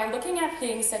risks by looking at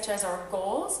things such as our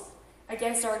goals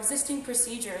against our existing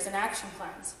procedures and action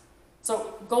plans.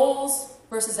 So goals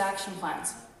versus action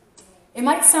plans. It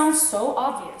might sound so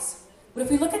obvious, but if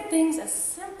we look at things as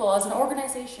simple as an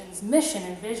organization's mission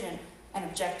and vision and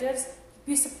objectives,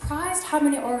 you'd be surprised how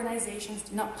many organizations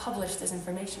do not publish this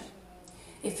information.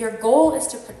 If your goal is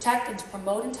to protect and to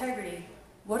promote integrity,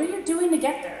 what are you doing to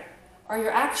get there? Are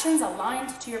your actions aligned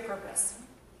to your purpose?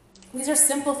 These are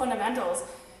simple fundamentals,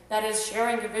 that is,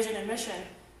 sharing your vision and mission,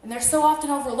 and they're so often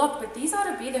overlooked, but these ought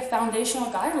to be the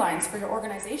foundational guidelines for your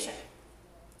organization.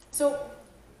 So,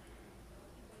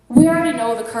 we already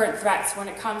know the current threats when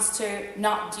it comes to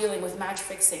not dealing with match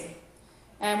fixing.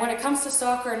 And when it comes to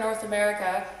soccer in North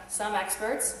America, some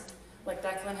experts, like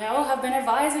Declan Hill, have been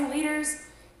advising leaders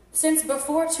since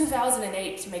before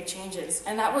 2008 to make changes,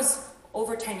 and that was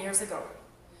over 10 years ago.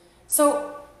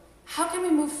 So, how can we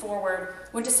move forward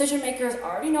when decision makers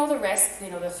already know the risks, they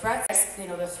know the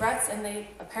threats, and they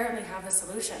apparently have the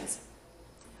solutions?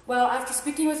 Well, after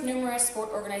speaking with numerous sport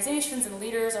organizations and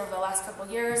leaders over the last couple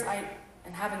of years,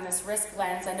 and having this risk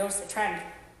lens, I noticed a trend.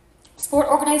 Sport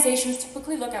organizations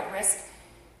typically look at risk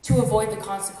to avoid the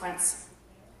consequence.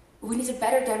 We need to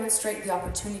better demonstrate the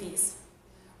opportunities.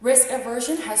 Risk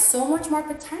aversion has so much more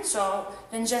potential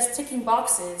than just ticking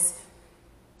boxes.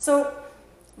 So,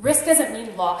 risk doesn't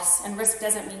mean loss, and risk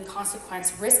doesn't mean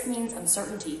consequence. Risk means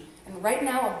uncertainty. And right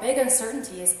now, a big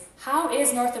uncertainty is, how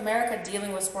is North America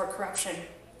dealing with sport corruption?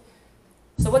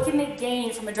 So what can they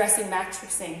gain from addressing match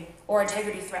fixing or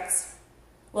integrity threats?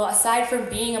 Well, aside from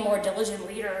being a more diligent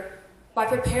leader, by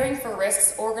preparing for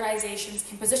risks, organizations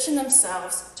can position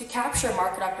themselves to capture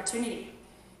market opportunity.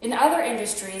 In other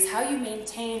industries, how you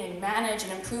maintain and manage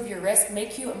and improve your risk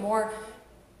make you a more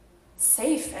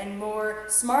safe and more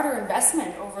smarter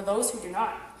investment over those who do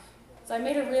not. So I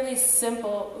made a really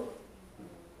simple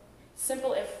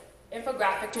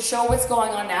infographic to show what's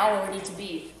going on now where we need to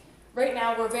be. Right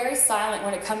now, we're very silent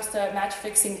when it comes to match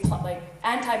fixing, like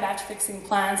anti-match fixing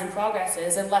plans and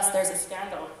progresses, unless there's a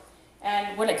scandal.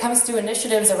 And when it comes to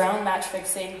initiatives around match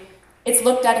fixing, it's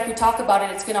looked at, if we talk about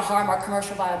it, it's going to harm our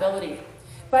commercial viability.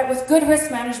 But with good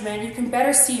risk management, you can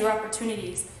better see your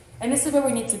opportunities, and this is where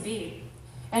we need to be.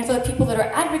 And for the people that are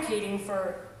advocating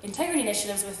for integrity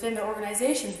initiatives within their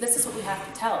organizations, this is what we have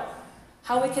to tell.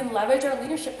 How we can leverage our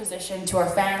leadership position to our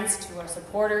fans, to our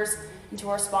supporters, and to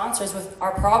our sponsors with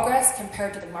our progress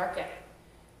compared to the market.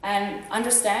 And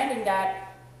understanding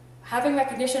that having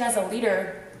recognition as a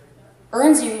leader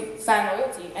earns you fan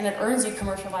loyalty and it earns you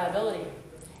commercial viability.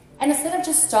 And instead of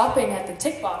just stopping at the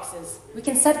tick boxes, we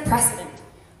can set precedent.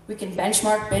 We can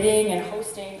benchmark bidding and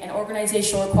hosting and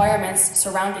organizational requirements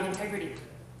surrounding integrity.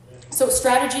 So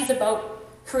strategies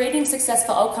about creating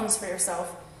successful outcomes for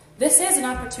yourself. This is an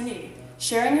opportunity.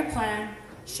 Sharing your plan,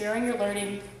 sharing your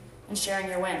learning, and sharing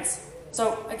your wins.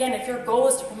 So again, if your goal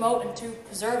is to promote and to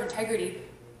preserve integrity,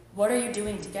 what are you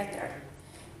doing to get there?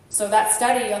 So that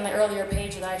study on the earlier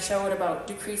page that I showed about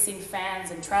decreasing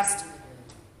fans and trust,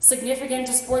 significant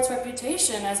to sports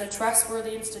reputation as a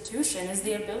trustworthy institution is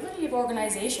the ability of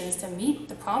organizations to meet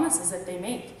the promises that they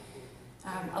make.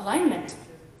 Alignment.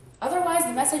 Otherwise,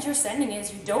 the message you're sending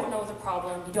is you don't know the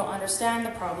problem, you don't understand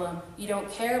the problem, you don't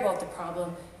care about the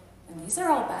problem, and these are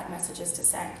all bad messages to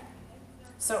send.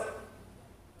 So,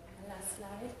 last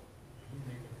slide.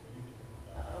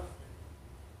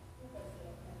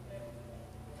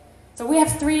 So we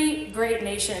have 3 great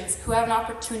nations who have an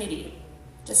opportunity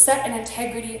to set an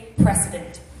integrity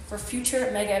precedent for future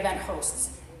mega event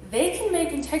hosts. They can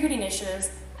make integrity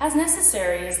initiatives as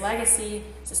necessary as legacy,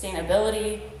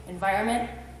 sustainability, environment.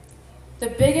 The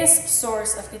biggest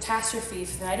source of catastrophe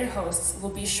for United Hosts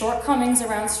will be shortcomings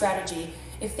around strategy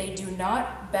if they do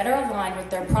not better align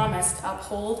with their promise to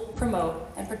uphold, promote,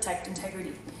 and protect integrity.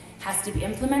 It has to be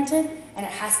implemented, and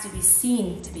it has to be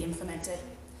seen to be implemented.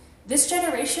 This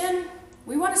generation,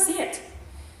 we want to see it.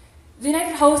 The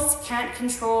United Hosts can't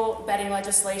control betting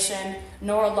legislation,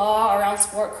 nor law around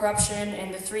sport corruption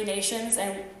in the 3 nations,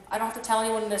 and I don't have to tell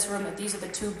anyone in this room that these are the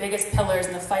 2 biggest pillars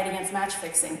in the fight against match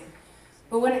fixing.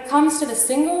 But when it comes to the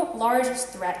single largest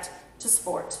threat to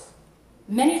sport,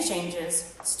 many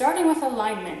changes, starting with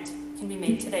alignment, can be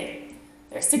made today.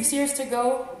 There are 6 years to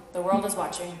go. The world is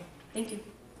watching. Thank you.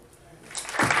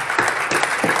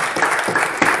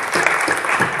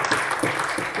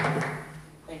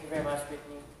 Thank you very much,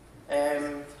 Whitney.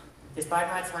 Despite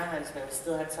my time management, we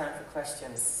still have time for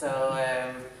questions. So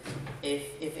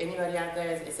if anybody out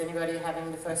there, is anybody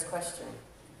having the first question?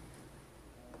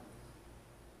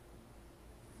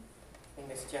 I think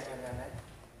this gentleman there.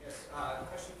 Yes,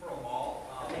 question for Amal.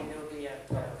 I think there will be a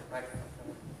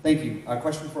microphone. Thank you. A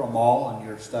question for Amal on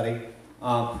your study.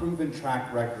 Proven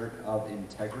track record of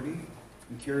integrity.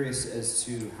 I'm curious as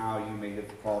to how you may have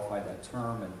qualified that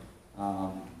term and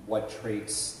what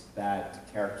traits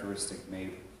that characteristic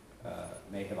may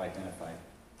have identified.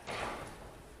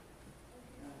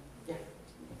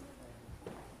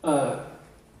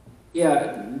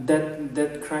 Yeah,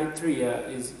 that criteria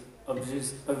is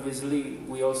obviously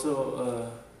we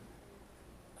also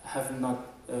have not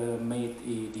made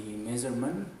the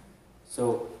measurement.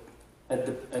 So at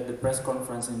the press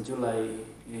conference in July,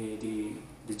 the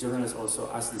journalists also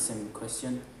asked the same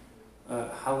question: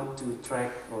 how to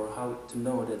track or how to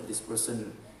know that this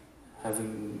person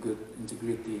having good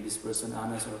integrity, this person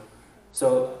honest.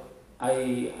 So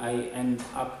I end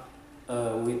up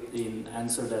with an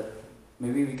answer that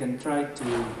maybe we can try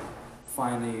to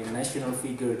find a national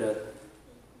figure that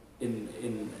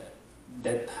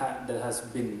that has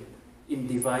been in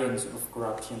defiance of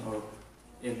corruption, or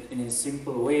in a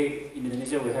simple way. In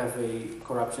Indonesia, we have a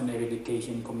corruption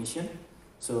eradication commission,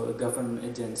 so a government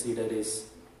agency that is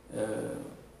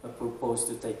proposed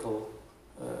to tackle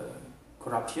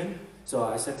corruption. So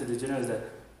I said to the journalists that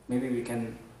maybe we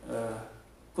can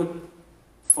put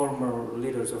former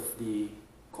leaders of the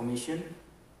commission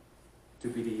to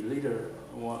be the leader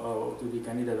or to be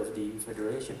candidate of the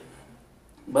federation.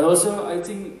 But also, I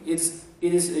think it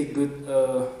is a good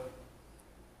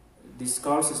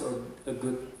discourses or a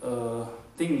good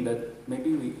thing that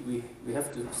maybe we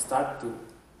have to start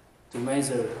to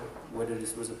measure whether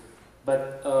this person.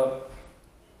 But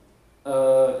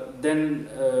then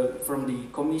from the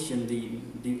commission,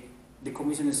 the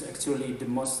commission is actually the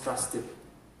most trusted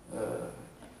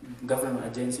government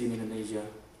agency in Indonesia.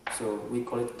 So we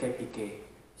call it KPK.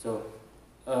 So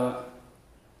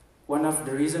one of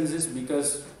the reasons is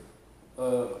because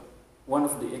one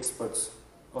of the experts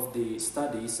of the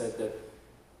study said that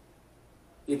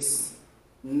it's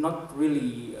not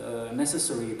really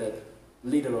necessary that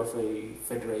leader of a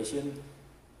federation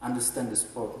understand the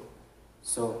sport.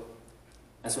 So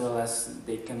as well as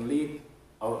they can lead,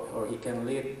 or he can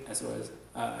lead, as well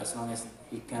as long as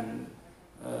he can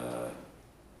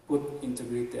put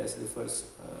integrity as the first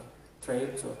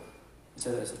trait. So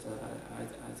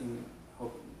I think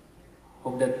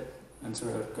hope that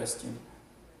answer her question.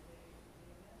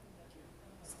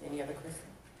 Any other question?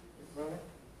 Ronan?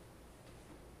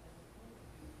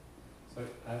 So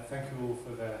thank you all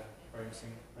for the very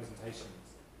interesting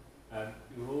presentations.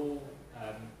 You're all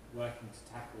working to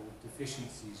tackle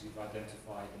deficiencies you've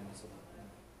identified in the sort of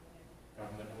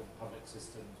government or public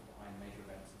systems behind major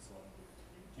events and so on.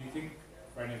 Do you think,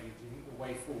 for any of you, do you think the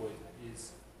way forward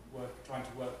is trying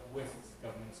to work with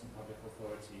governments and public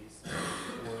authorities,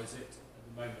 or is it at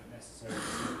the moment necessary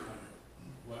to kind of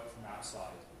work from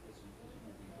outside, as you've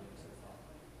been doing so far?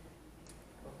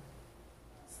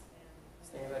 Is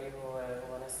there anybody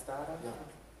who want to start off?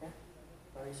 Yeah.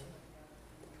 Mauricio?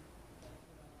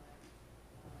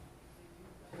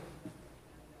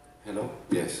 Hello?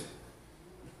 Yes.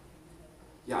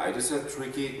 Yeah, it is a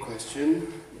tricky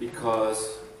question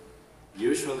because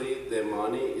usually the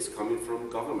money is coming from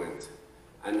government,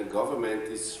 and the government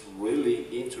is really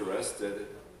interested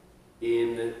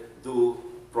in do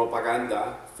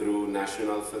propaganda through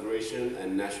National Federation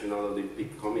and National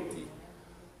Olympic Committee.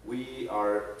 We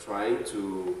are trying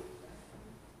to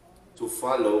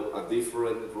follow a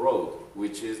different road,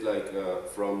 which is like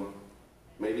from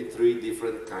maybe 3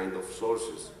 different kind of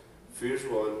sources. First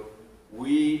one,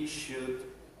 we should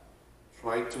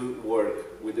try to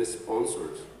work with the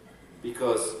sponsors,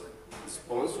 because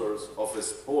sponsors of a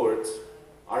sport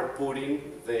are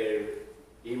putting their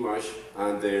image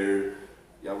and their,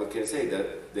 yeah, we can say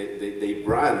that they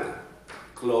brand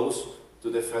close to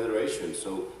the federation.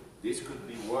 So this could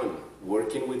be one,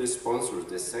 working with the sponsors.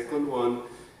 The second one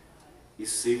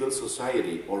is civil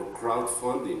society or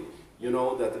crowdfunding. You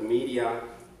know that the media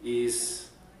is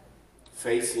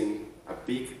facing a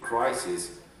big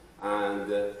crisis, and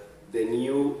the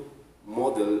new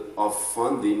model of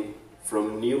funding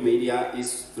from new media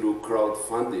is through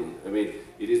crowdfunding. I mean,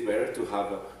 it is better to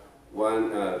have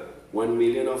 1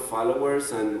 million of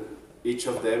followers, and each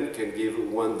of them can give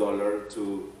 $1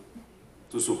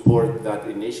 to support that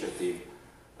initiative.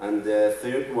 And the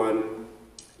third one,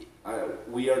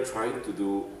 we are trying to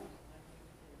do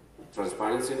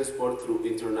transparency in the sport through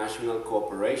international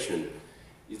cooperation.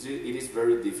 It is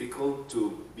very difficult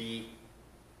to be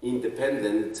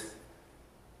independent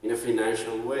in a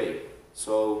financial way.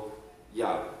 So,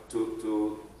 yeah,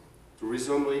 to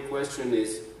resume my question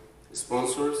is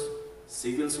sponsors,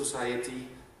 civil society,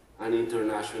 and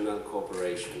international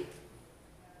cooperation.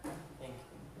 Thank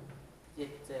you.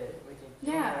 We did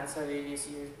Yeah. And so you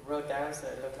wrote down, so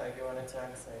it looked like you wanted to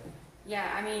answer.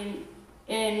 Yeah, I mean,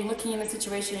 in looking at the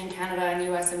situation in Canada and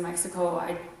US and Mexico,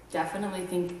 I definitely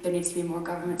think there needs to be more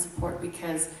government support,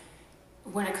 because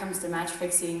when it comes to match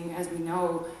fixing, as we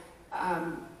know,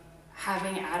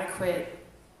 having adequate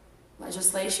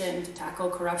legislation to tackle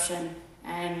corruption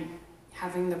and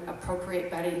having the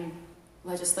appropriate betting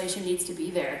legislation needs to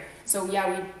be there. So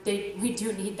yeah, we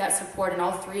do need that support in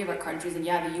all three of our countries. And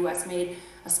yeah, the US made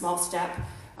a small step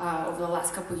over the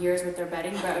last couple of years with their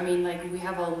betting, but I mean, like, we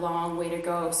have a long way to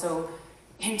go. So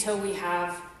until we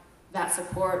have that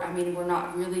support, I mean, we're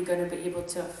not really going to be able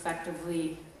to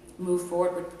effectively move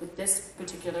forward with this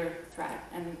particular threat.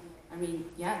 And I mean,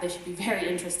 yeah, they should be very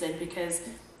interested, because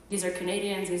these are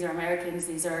Canadians, these are Americans,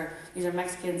 these are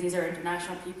Mexicans, these are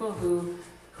international people who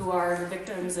are the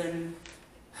victims and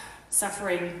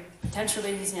suffering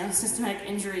potentially, you know, systematic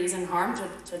injuries and harm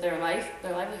to their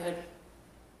livelihood.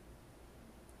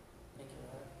 Thank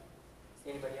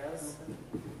you. Anybody else?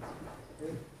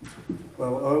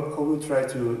 Well, I will try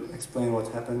to explain what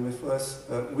happened with us.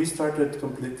 We started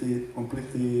completely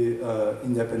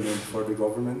independent for the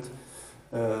government,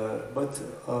 but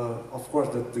of course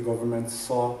that the government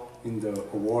saw in the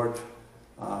award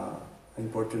an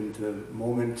important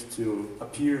moment to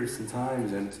appear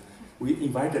sometimes, and we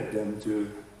invited them to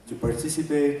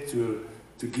participate, to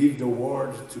give the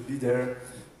award, to be there.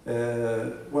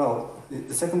 Well,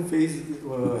 the second phase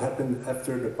happened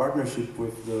after the partnership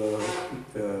with the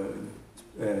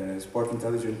Sport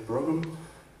Intelligence Program,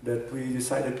 that we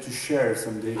decided to share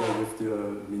some data with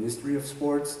the Ministry of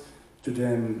Sports, to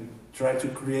then try to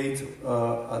create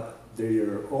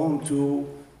their own tool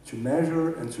to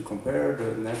measure and to compare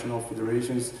the national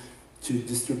federations, to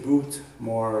distribute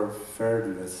more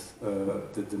fairness,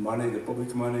 the money, the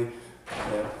public money.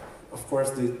 Of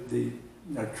course, they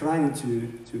are trying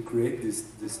to create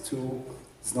this tool.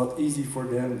 It's not easy for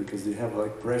them, because they have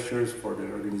like pressures for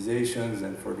the organizations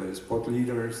and for the sport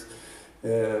leaders.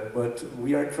 But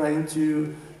we are trying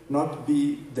to not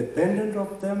be dependent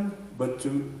of them, but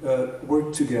to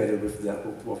work together with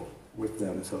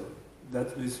them. So that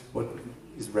is what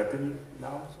is happening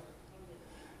now.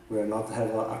 We are not have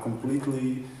a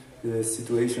completely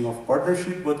situation of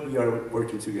partnership, but we are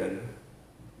working together.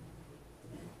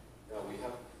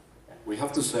 We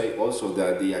have to say also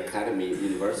that the academy,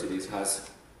 universities, has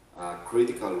a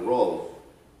critical role,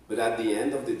 but at the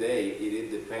end of the day,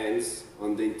 it depends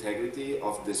on the integrity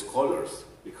of the scholars,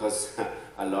 because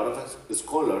a lot of the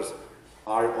scholars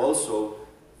are also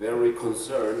very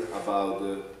concerned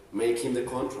about making the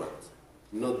contract,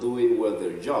 not doing well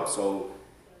their job. So,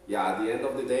 yeah, at the end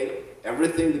of the day,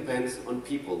 everything depends on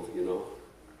people, you know.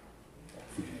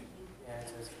 Yeah,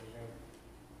 it was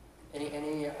great.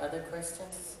 Any other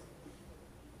questions?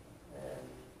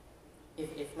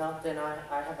 If not, then I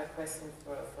have a question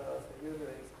for you,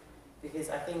 Luiz, because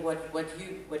I think what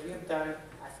you've done,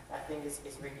 I think is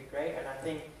really great, and I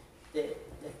think the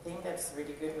thing that's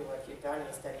really good with what you've done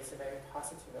is that it's a very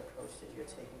positive approach that you're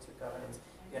taking to governance.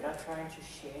 You're not trying to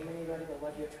shame anybody, but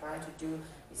what you're trying to do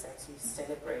is actually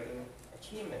celebrating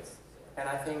achievements, and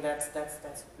I think that's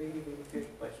really good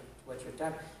what you've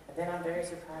done. And then I'm very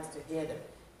surprised to hear that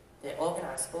the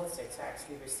organized sports sector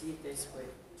actually received this with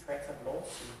threats of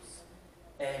lawsuits.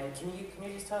 Can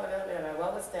you just talk a little bit about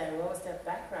what was their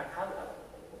background?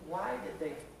 Why did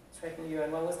they threaten you,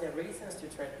 and what was their reasons to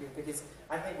threaten you? Because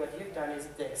I think what you've done is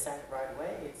the exact right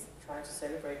way. It's trying to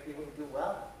celebrate people who do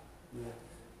well. Yeah.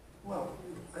 Well,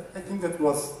 I think that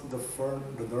was the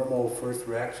normal first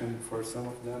reaction for some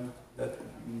of them, that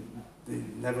they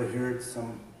never heard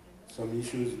some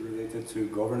issues related to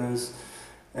governance,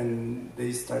 and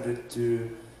they started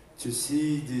to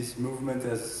see this movement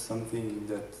as something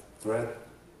that threat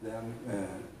them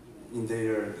in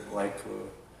their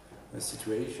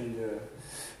situation.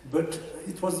 But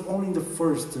it was only in the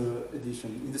first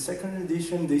edition. In the second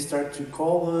edition, they start to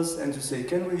call us and to say,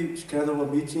 "Can we schedule a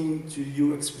meeting to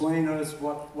you explain us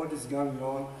what is going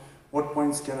on? What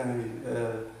points can I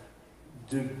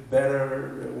do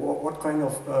better? What kind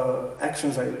of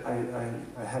actions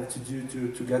I have to do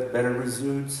to get better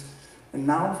results?" And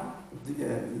now,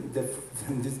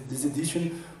 this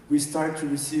edition, we start to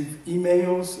receive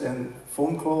emails and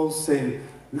phone calls saying,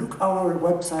 "Look our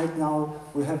website now,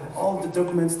 we have all the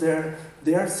documents there.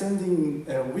 They are sending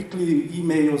weekly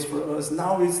emails for us.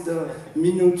 Now it's the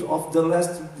minute of the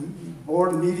last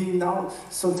board meeting now.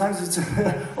 Sometimes it's,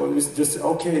 it's just,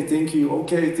 okay, thank you,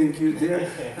 okay, thank you."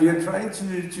 They are trying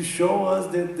to show us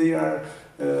that they are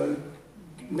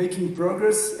making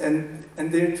progress, and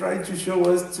they're trying to show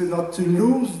us not to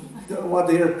lose what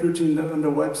they are putting on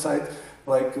the website,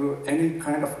 like any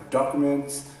kind of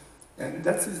documents. And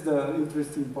that is the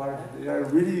interesting part. They are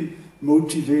really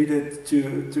motivated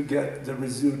to get the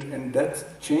result, and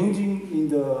that changing in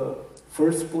the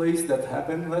first place that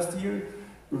happened last year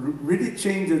really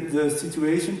changed the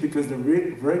situation, because the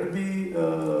rugby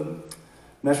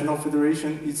national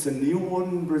federation, it's a new one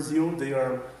in Brazil. They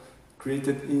are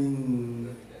created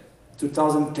in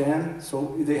 2010,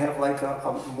 so they have like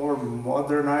a more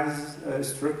modernized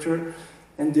structure,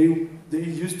 and they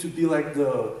used to be like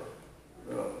the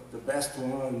best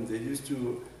one. They used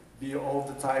to be all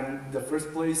the time the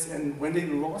first place, and when they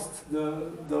lost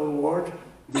the award,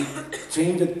 they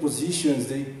changed positions.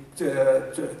 They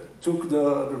took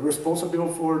the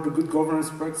responsibility for the good governance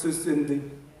practices, and they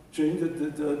changed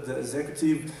the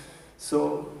executive.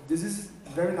 So this is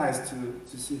very nice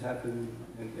to see happen,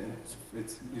 and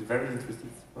it's very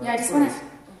interesting. Yeah, I just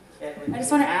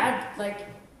want to add, like,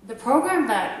 the program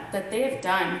that they have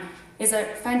done is a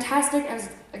fantastic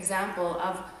example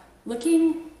of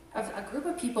a group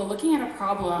of people looking at a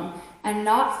problem and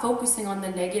not focusing on the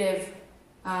negative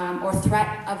or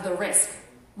threat of the risk,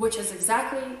 which is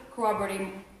exactly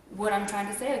corroborating what I'm trying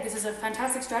to say. Like, this is a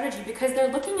fantastic strategy because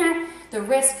they're looking at the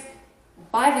risk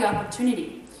by the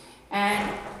opportunity, and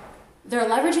they're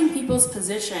leveraging people's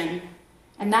position,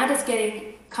 and that is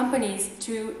getting companies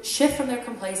to shift from their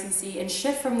complacency and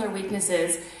shift from their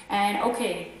weaknesses. And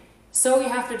okay, so you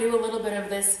have to do a little bit of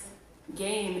this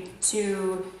game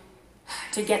to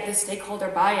get the stakeholder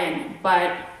buy-in,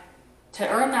 but to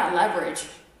earn that leverage,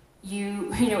 you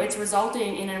know, it's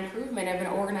resulting in an improvement of an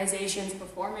organization's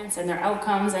performance and their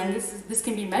outcomes, and this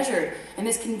can be measured, and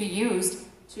this can be used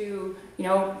to, you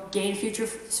know, gain future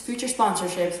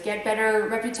sponsorships, get better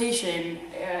reputation,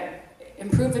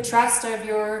 improve the trust of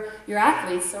your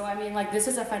athletes. So I mean, like, this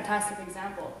is a fantastic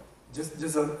example.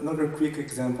 Just another quick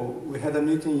example. We had a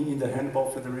meeting in the Handball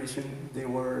Federation. They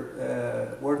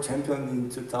were world champion in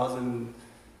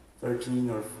 2013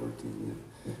 or 14,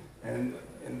 and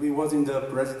we was in the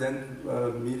president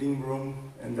meeting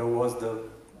room, and there was the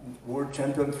world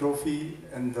champion trophy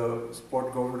and the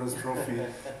sport governance trophy,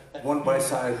 one by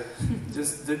side,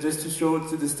 just to show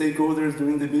to the stakeholders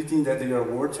during the meeting that they are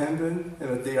world champion,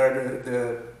 and they are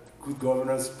the good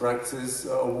governance practice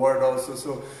award also.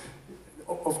 So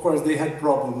of course they had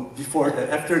problems before that.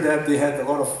 After that they had a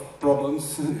lot of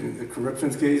problems, the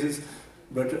corruption cases,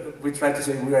 but we try to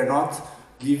say we are not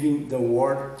giving the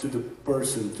award to the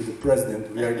person, to the president.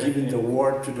 We are giving the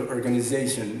award to the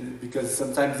organization, because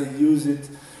sometimes they use it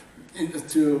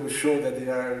to show that they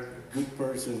are good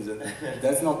persons, and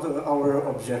that's not our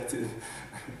objective.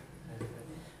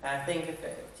 I think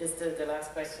just the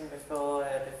last question before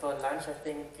lunch. I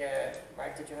think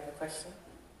Mark, did you have a question?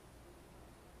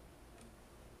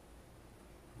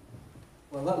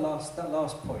 Well, that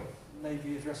last point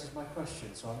maybe addresses my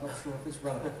question, so I'm not sure if it's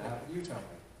relevant now, but you tell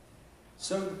me.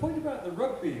 So the point about the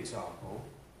rugby example,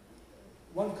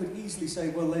 one could easily say,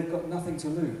 well, they've got nothing to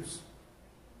lose.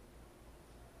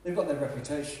 They've got their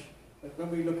reputation. But when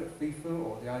we look at FIFA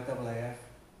or the IAAF,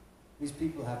 these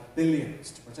people have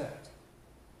billions to protect.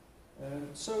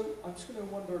 So I'm just going to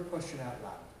wonder a question out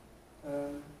loud.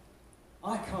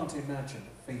 I can't imagine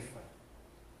that FIFA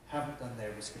haven't done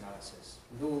their risk analysis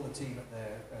with all the team at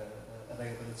their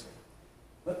availability.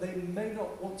 But they may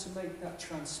not want to make that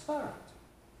transparent,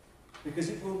 because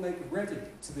it will make ready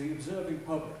to the observing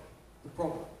public the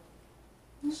problem.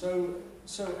 So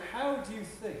how do you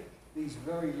think these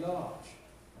very large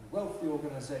and wealthy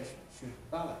organisations should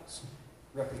balance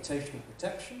reputational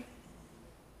protection,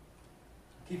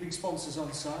 keeping sponsors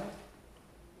on side,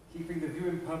 keeping the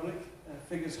viewing public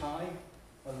figures high,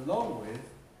 along with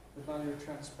the value of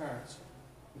transparency?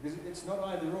 Because it's not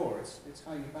either or, it's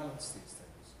how you balance these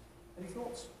things. Any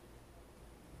thoughts?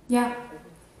 Yeah.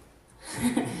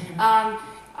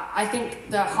 I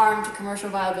think the harm to commercial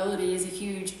viability is a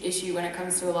huge issue when it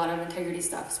comes to a lot of integrity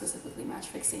stuff, specifically match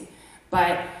fixing.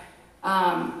 But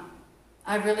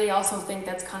I really also think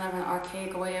that's kind of an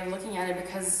archaic way of looking at it,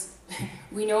 because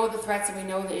we know the threats and we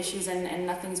know the issues, and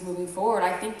nothing's moving forward.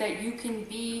 I think that you can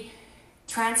be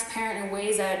transparent in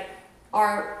ways that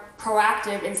are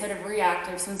proactive instead of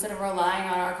reactive. So instead of relying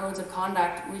on our codes of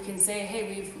conduct, we can say,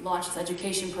 hey, we've launched this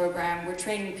education program, we're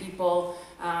training people,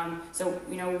 so,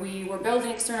 you know, we're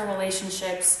building external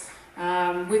relationships,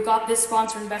 we've got this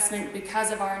sponsor investment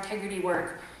because of our integrity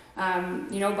work.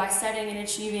 You know, by setting and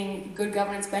achieving good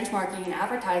governance benchmarking and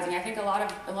advertising, I think a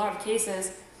lot of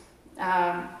cases,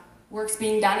 work's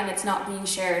being done and it's not being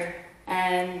shared.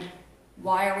 And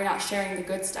why are we not sharing the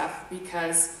good stuff?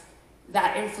 Because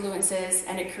that influences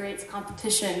and it creates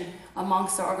competition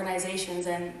amongst the organizations,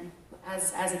 and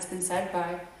as it's been said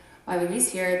by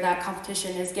Luiz here, that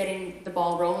competition is getting the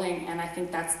ball rolling, and I think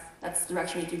that's that's the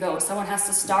direction we need to go. Someone has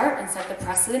to start and set the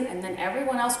precedent, and then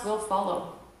everyone else will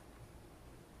follow.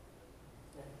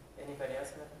 Yeah. Anybody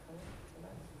else have a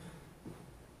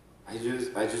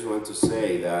comment? I just want to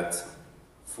say that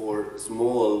for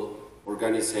small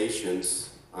organizations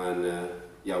and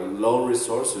low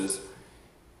resources,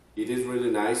 it is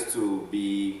really nice to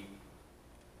be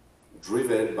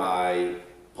driven by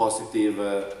positive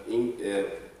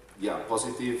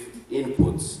positive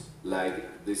inputs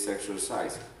like this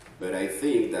exercise. But I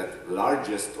think that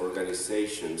largest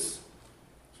organizations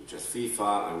such as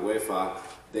FIFA and UEFA,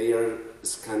 they are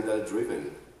scandal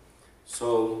driven.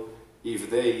 So if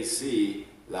they see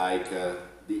like the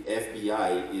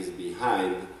FBI is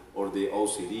behind, or the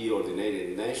OECD or the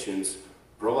United Nations,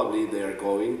 probably they are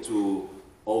going to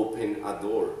open a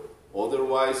door.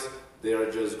 Otherwise, they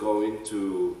are just going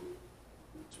to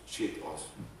cheat us.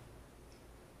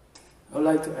 I would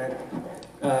like to add,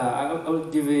 I will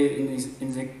give an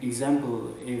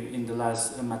example in the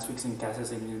last match fixing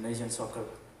cases in Indonesian soccer.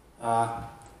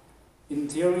 In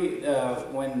theory,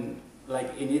 when,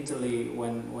 like in Italy,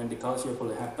 when the calcio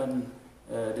will happen,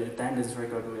 the attendance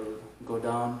record will go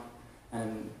down,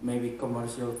 and maybe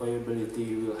commercial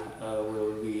viability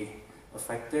will be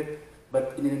affected.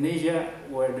 But in Indonesia,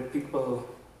 where the people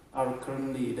are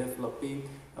currently developing,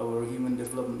 our human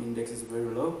development index is very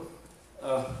low.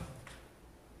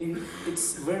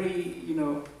 It's very,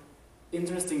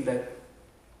 interesting that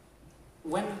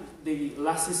when the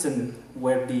last season,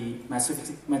 where the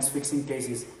match fixing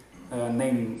cases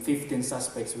named 15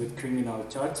 suspects with criminal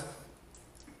charge,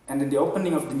 and then the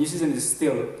opening of the new season is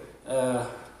still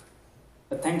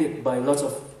attended by lots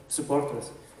of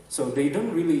supporters. So they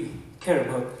don't really care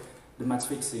about the match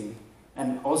fixing.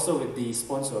 And also with the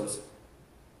sponsors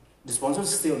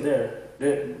still there.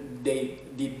 The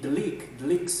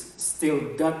leagues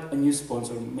still got a new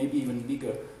sponsor, maybe even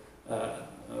bigger.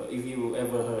 If you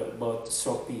ever heard about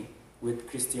Shopee with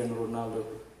Cristiano Ronaldo.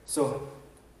 So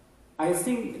I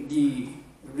think the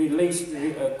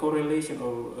correlation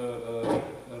or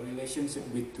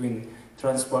relationship between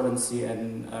transparency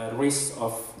and risk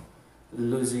of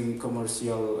losing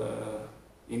commercial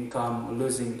income,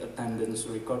 losing attendance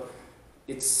record,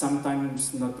 it's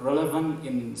sometimes not relevant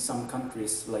in some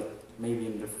countries, like maybe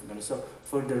in different countries. So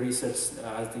further research,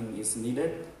 I think, is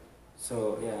needed.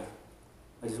 So yeah,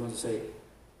 I just want to say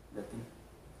that thing.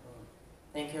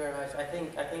 Thank you very much. I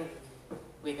think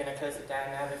we're gonna close it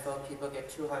down now before people get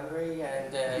too hungry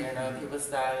and people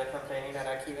start complaining that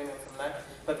I'm keeping them from lunch.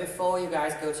 But before you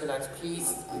guys go to lunch,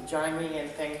 please join me in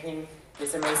thanking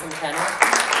this amazing panel.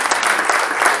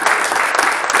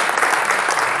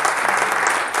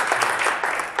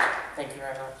 Thank you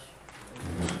very much.